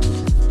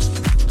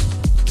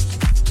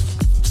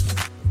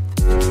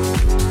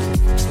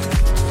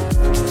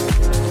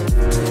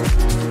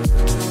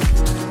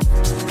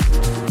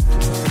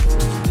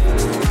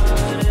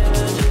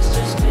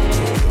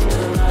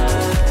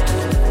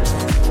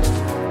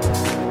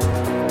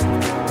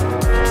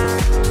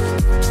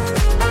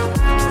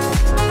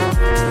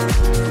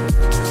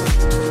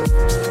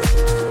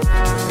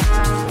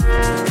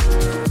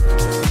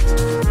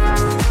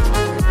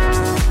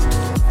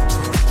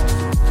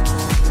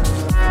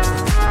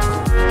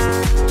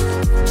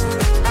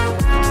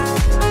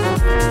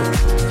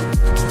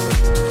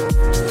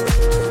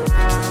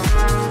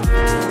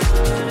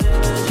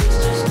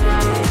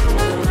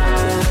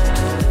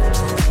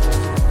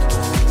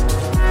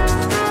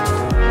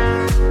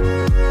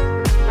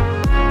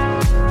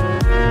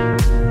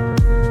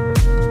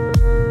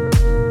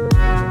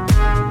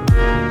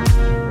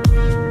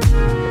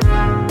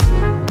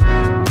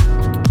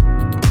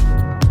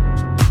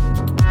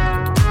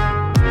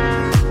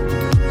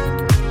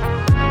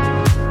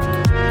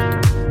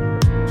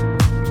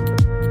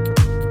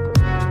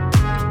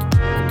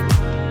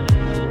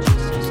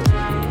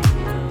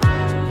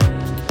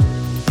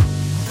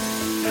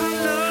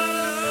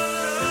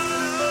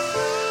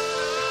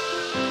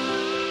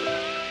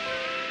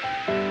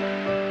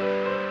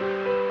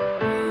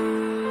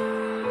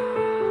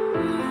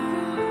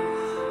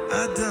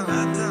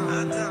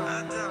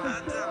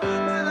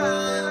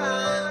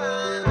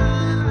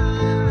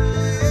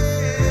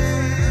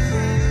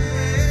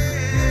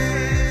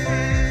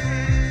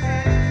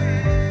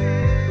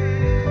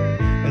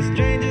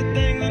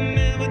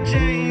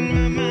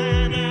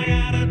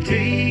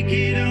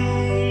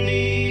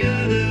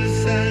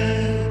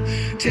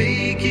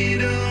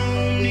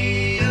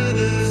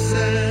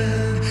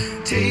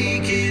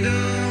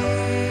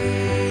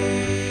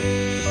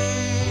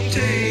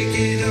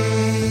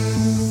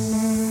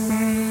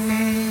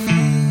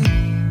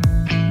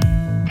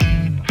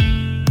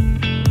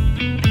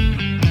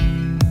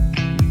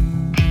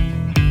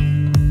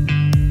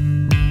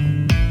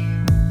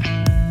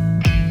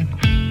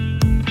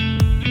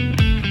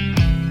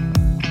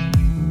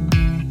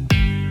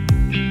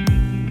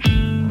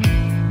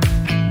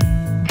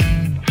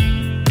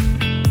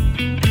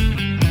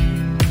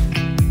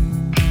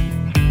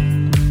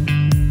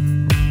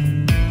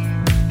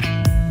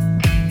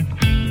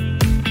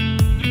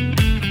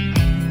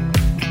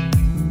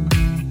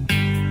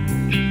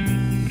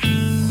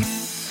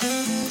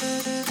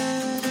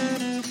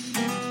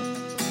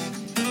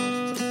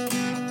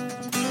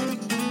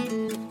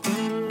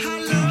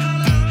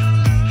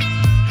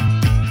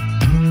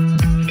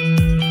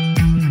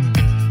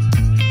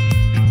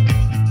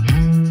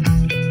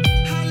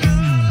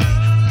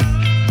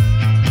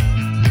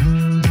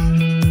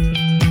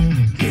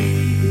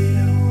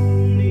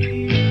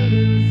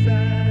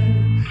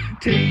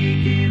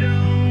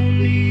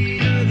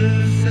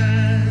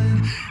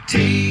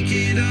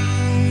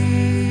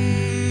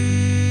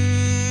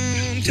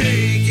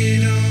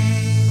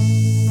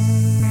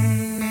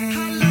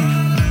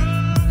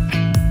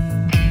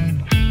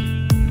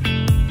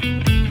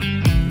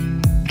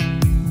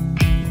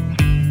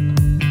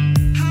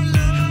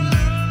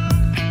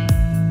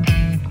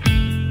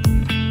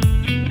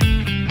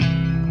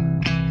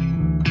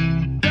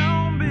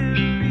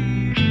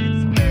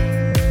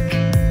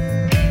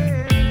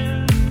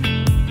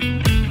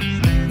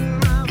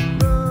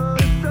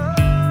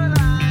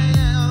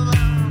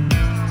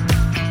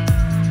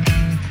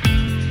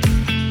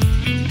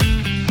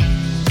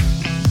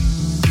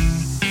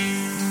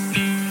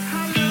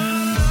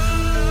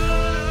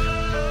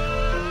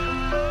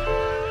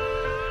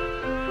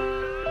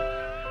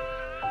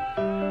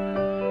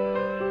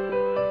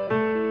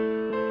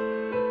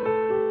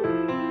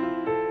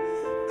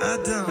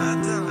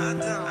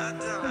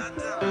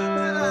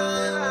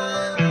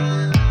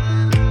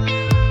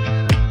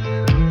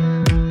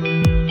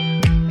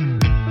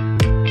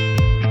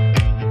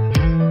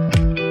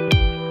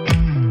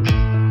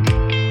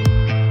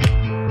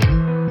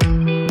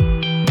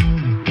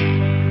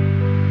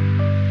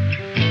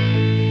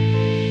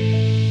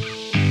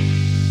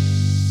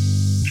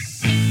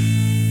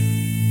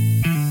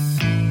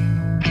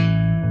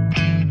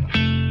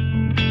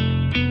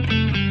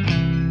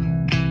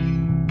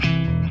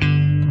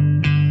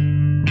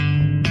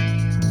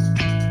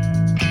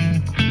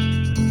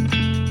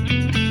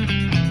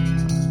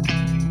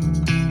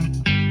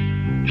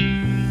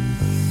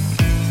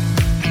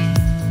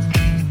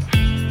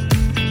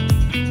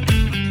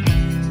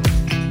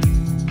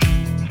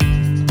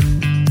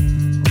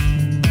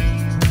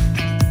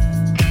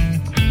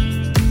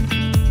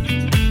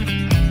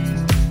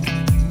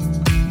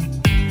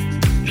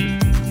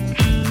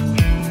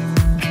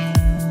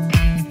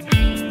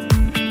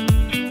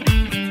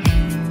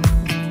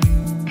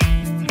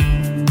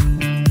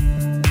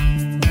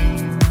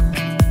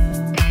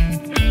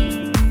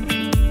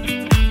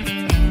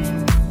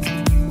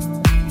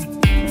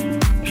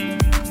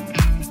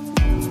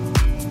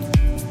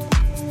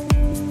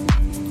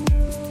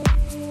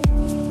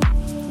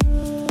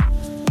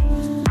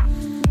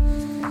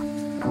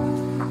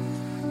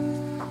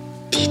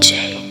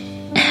 DJ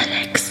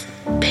Alex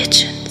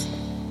Pigeons.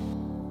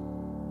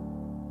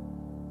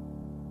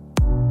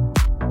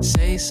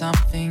 Say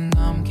something,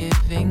 I'm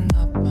giving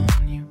up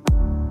on you.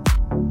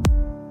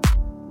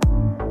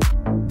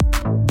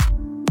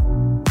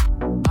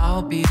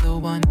 I'll be the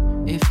one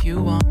if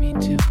you want me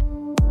to.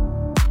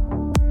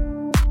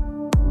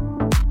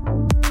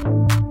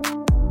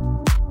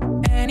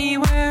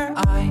 Anywhere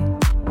I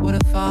would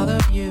have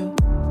followed you.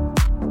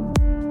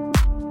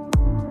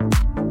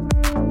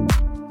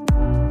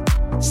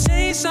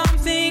 Say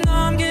something,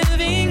 I'm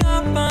giving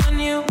up on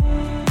you.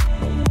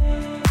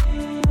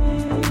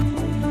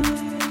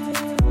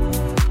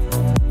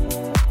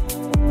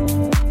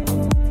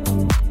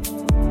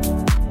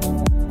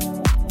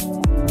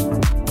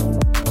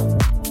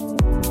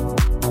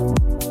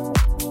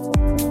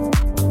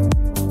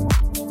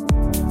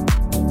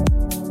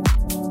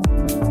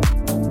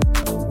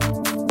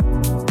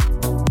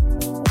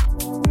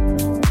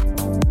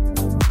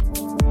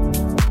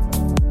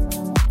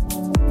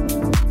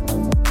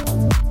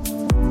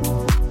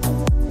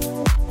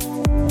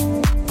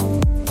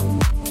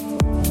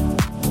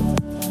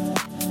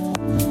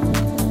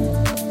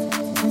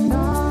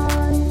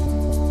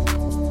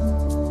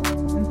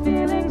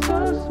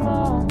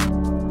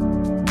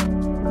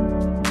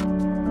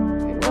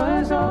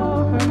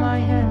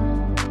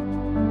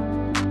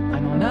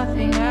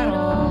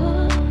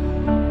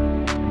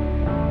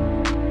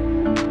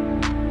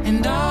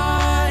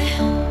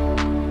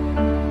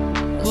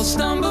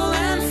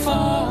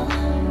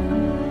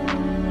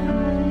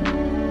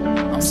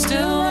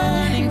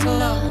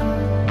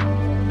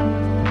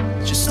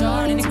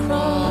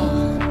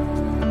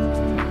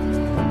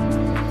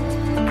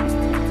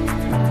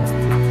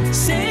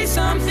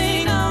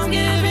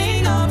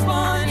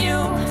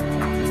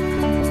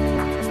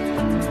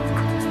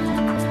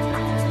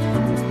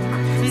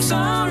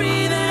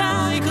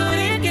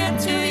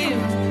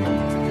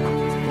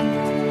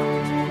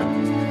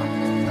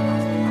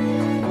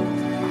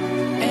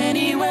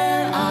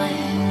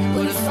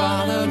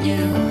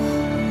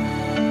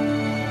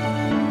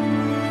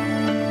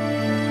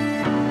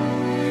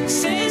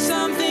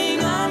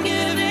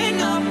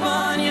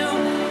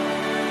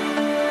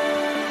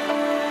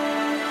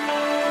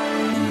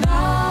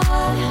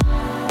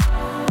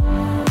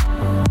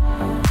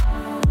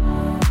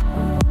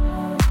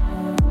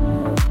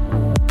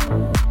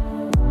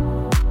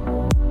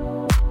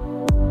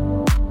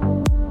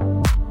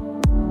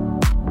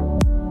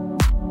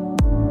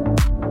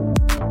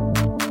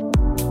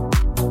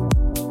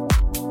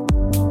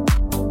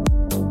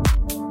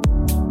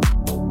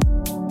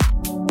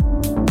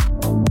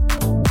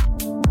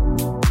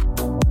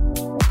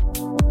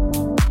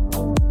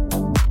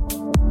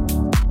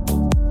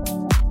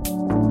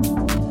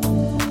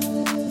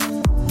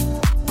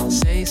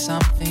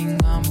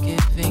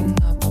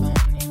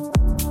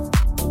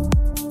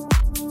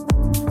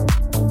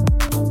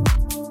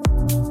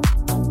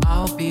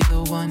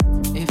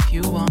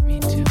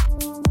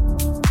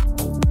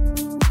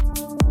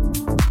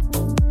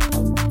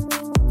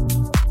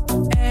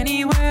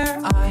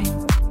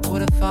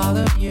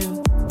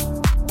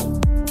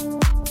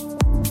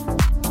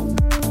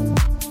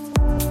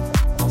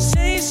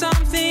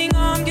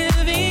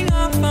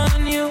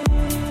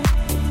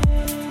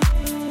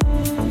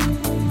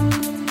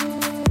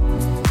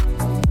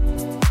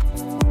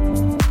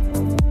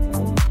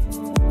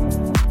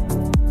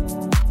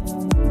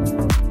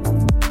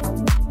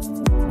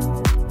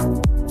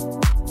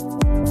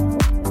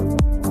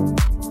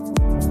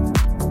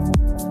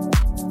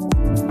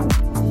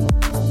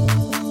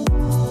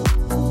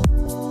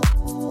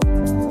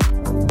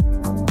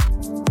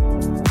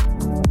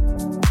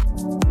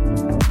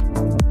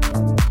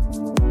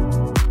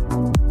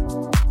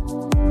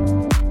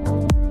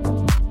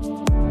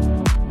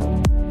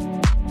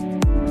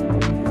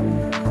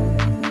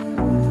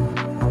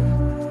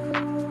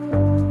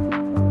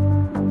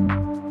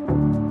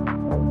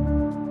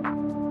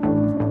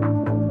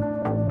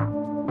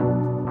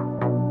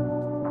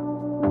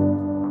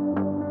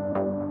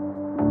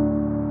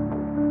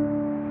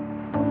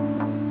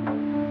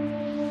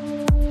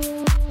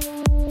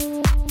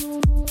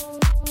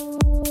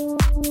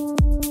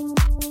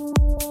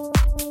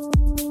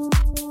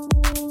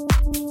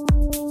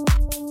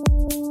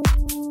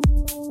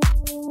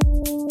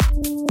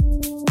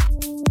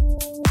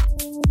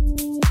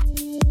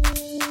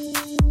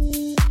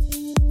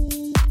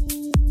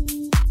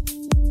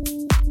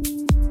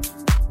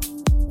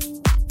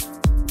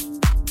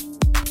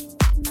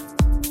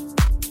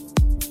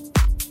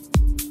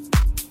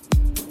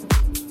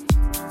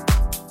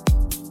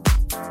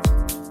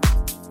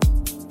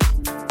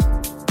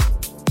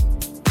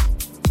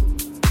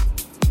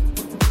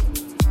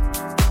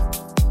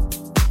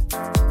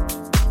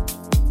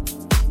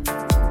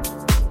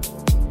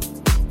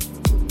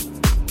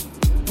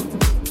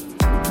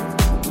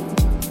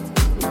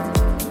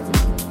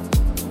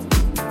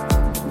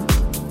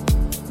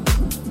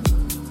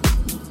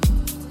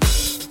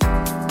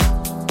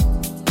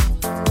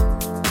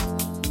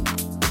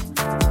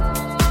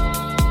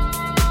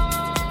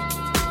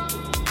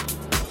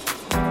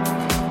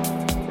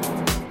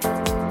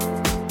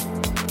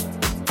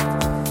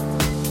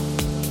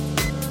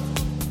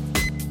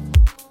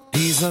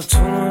 Dieser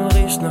Tunnel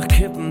riecht nach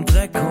Kippen,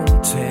 Dreck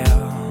und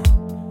Teer.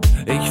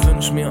 Ich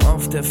wünsch mir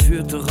oft, der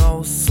führte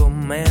raus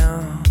zum Meer.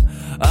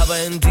 Aber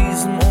in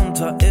diesem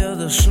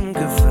unterirdischen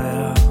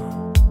Gefähr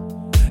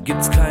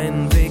gibt's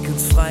keinen Weg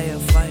ins Freie,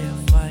 Freie,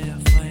 Freie,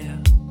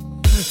 Freie.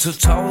 Zu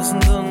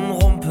Tausenden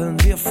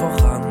rumpeln wir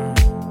voran,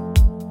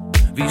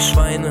 wie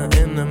Schweine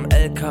in einem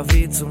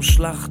LKW zum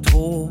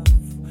Schlachthof.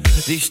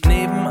 Dicht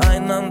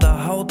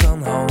nebeneinander, Haut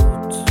an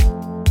Haut,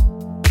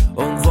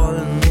 und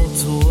wollen nur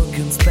zurück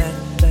ins Bett,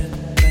 Bett,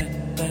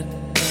 Bett, Bett, Bett.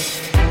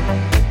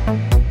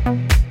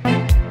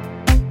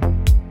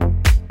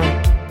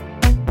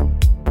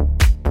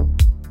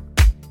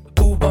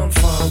 U-Bahn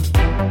fahren.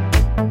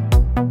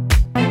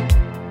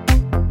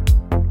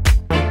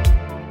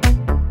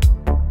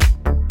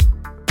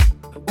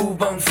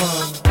 U-Bahn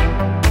fahren.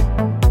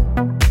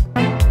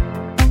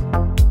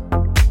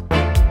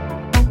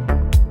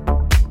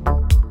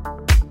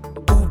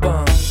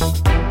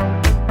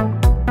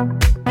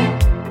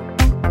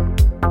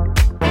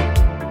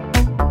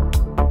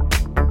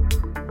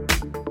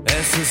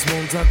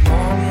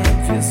 Montagmorgen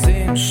und wir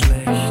sehen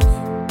schlecht.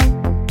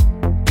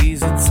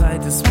 Diese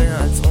Zeit ist mehr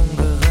als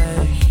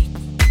ungerecht.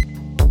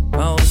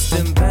 Aus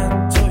dem Bett,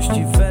 durch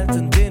die Welt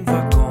in den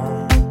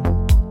Waggon.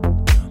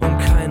 Und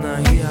keiner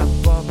hier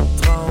hat Bock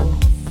drauf.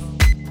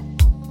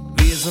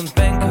 Wir sind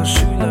Banker,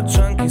 Schüler,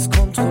 Junkies,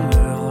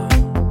 Kontrolleure.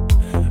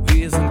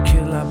 Wir sind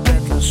Killer,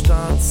 Bettler,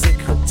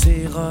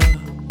 Staatssekretäre.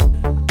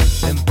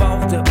 Im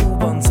Bauch der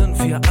U-Bahn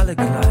sind wir alle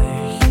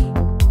gleich.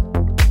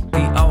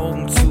 Die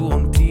Augen zu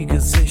und die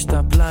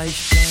Gesichter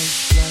bleich,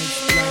 bleich,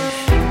 bleich,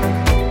 bleich.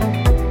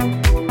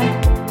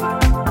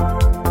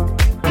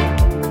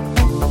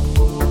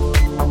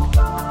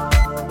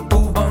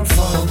 U-Bahn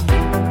fahren.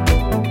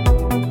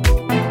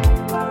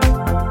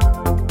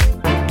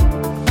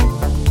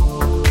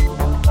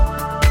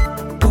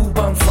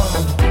 U-Bahn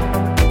fahren.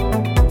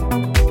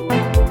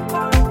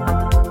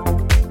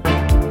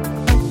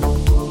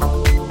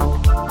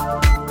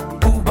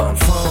 U-Bahn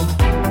fahren.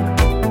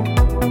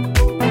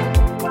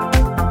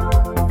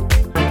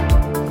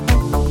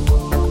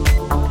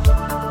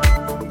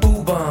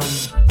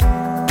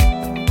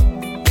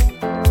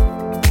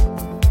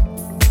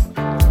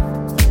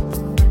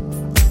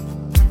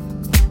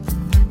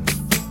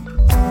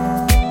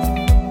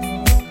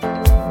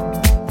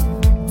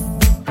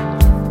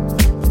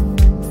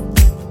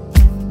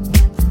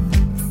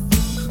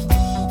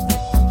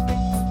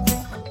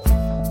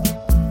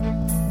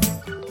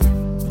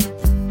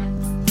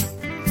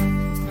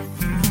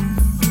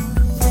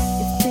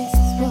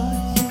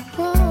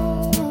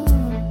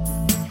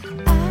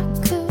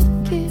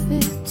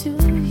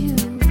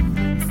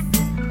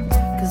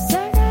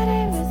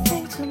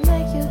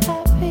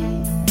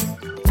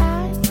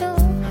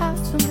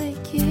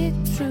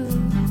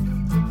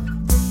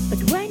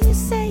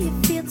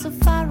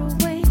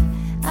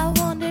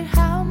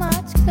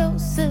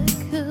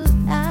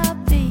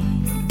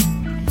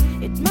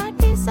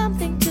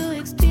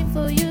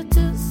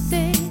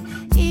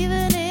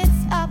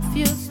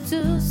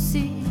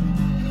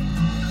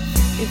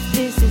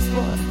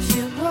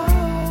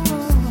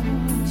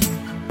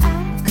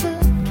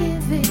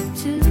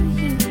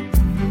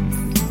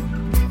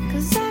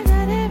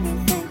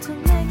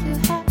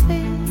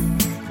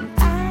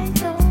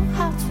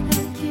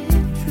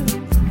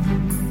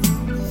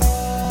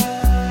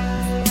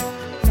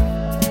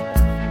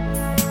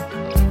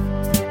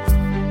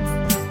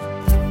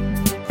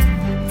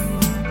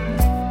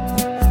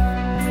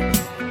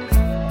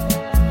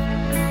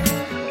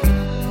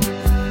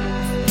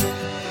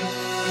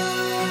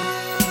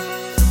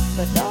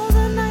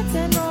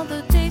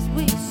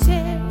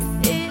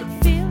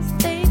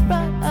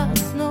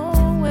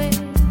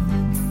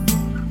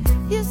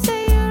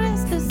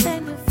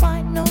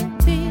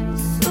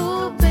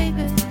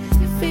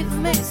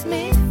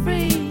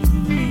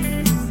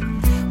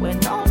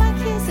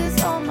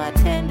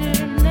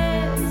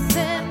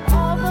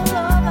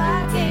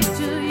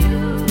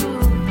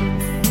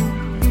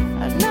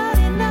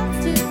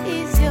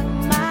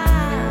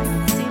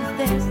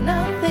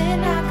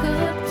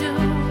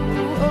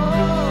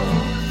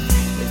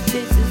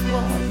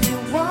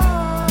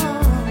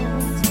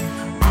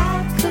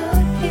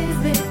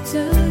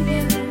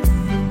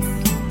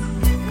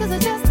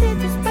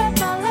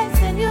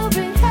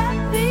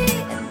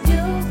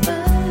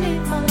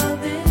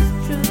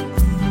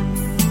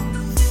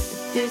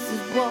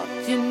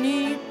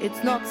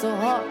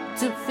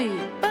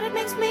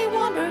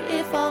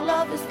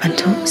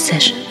 fanThom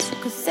Sessions.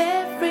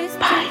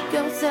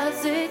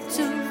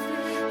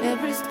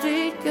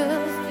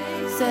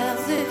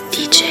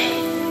 DJ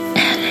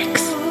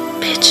Alex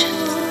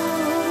Pigeons.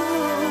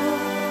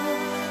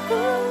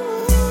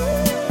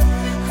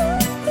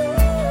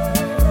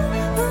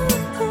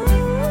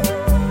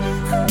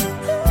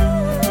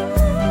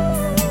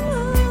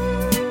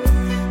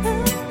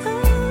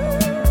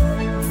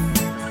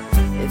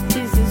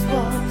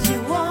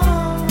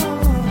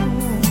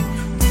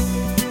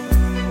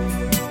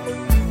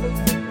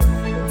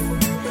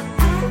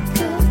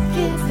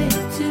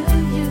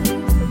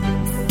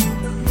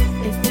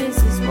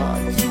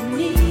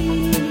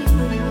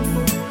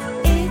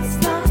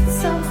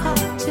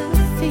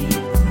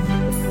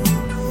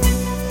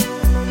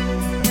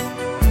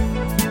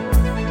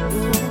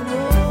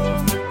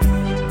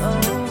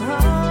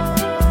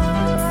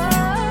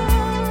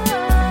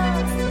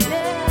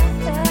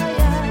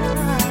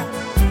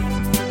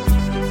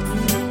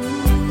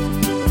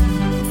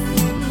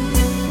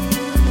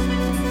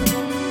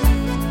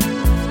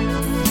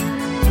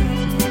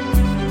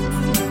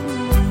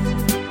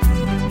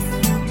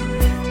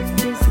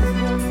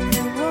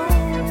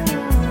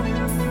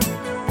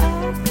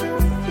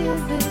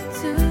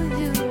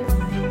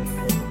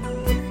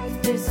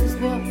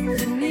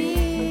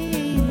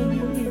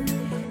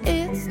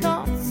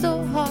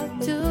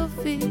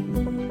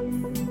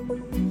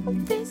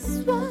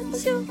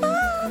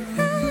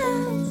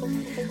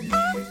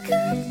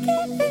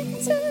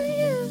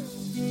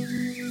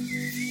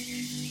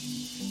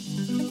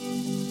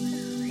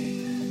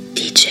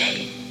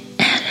 DJ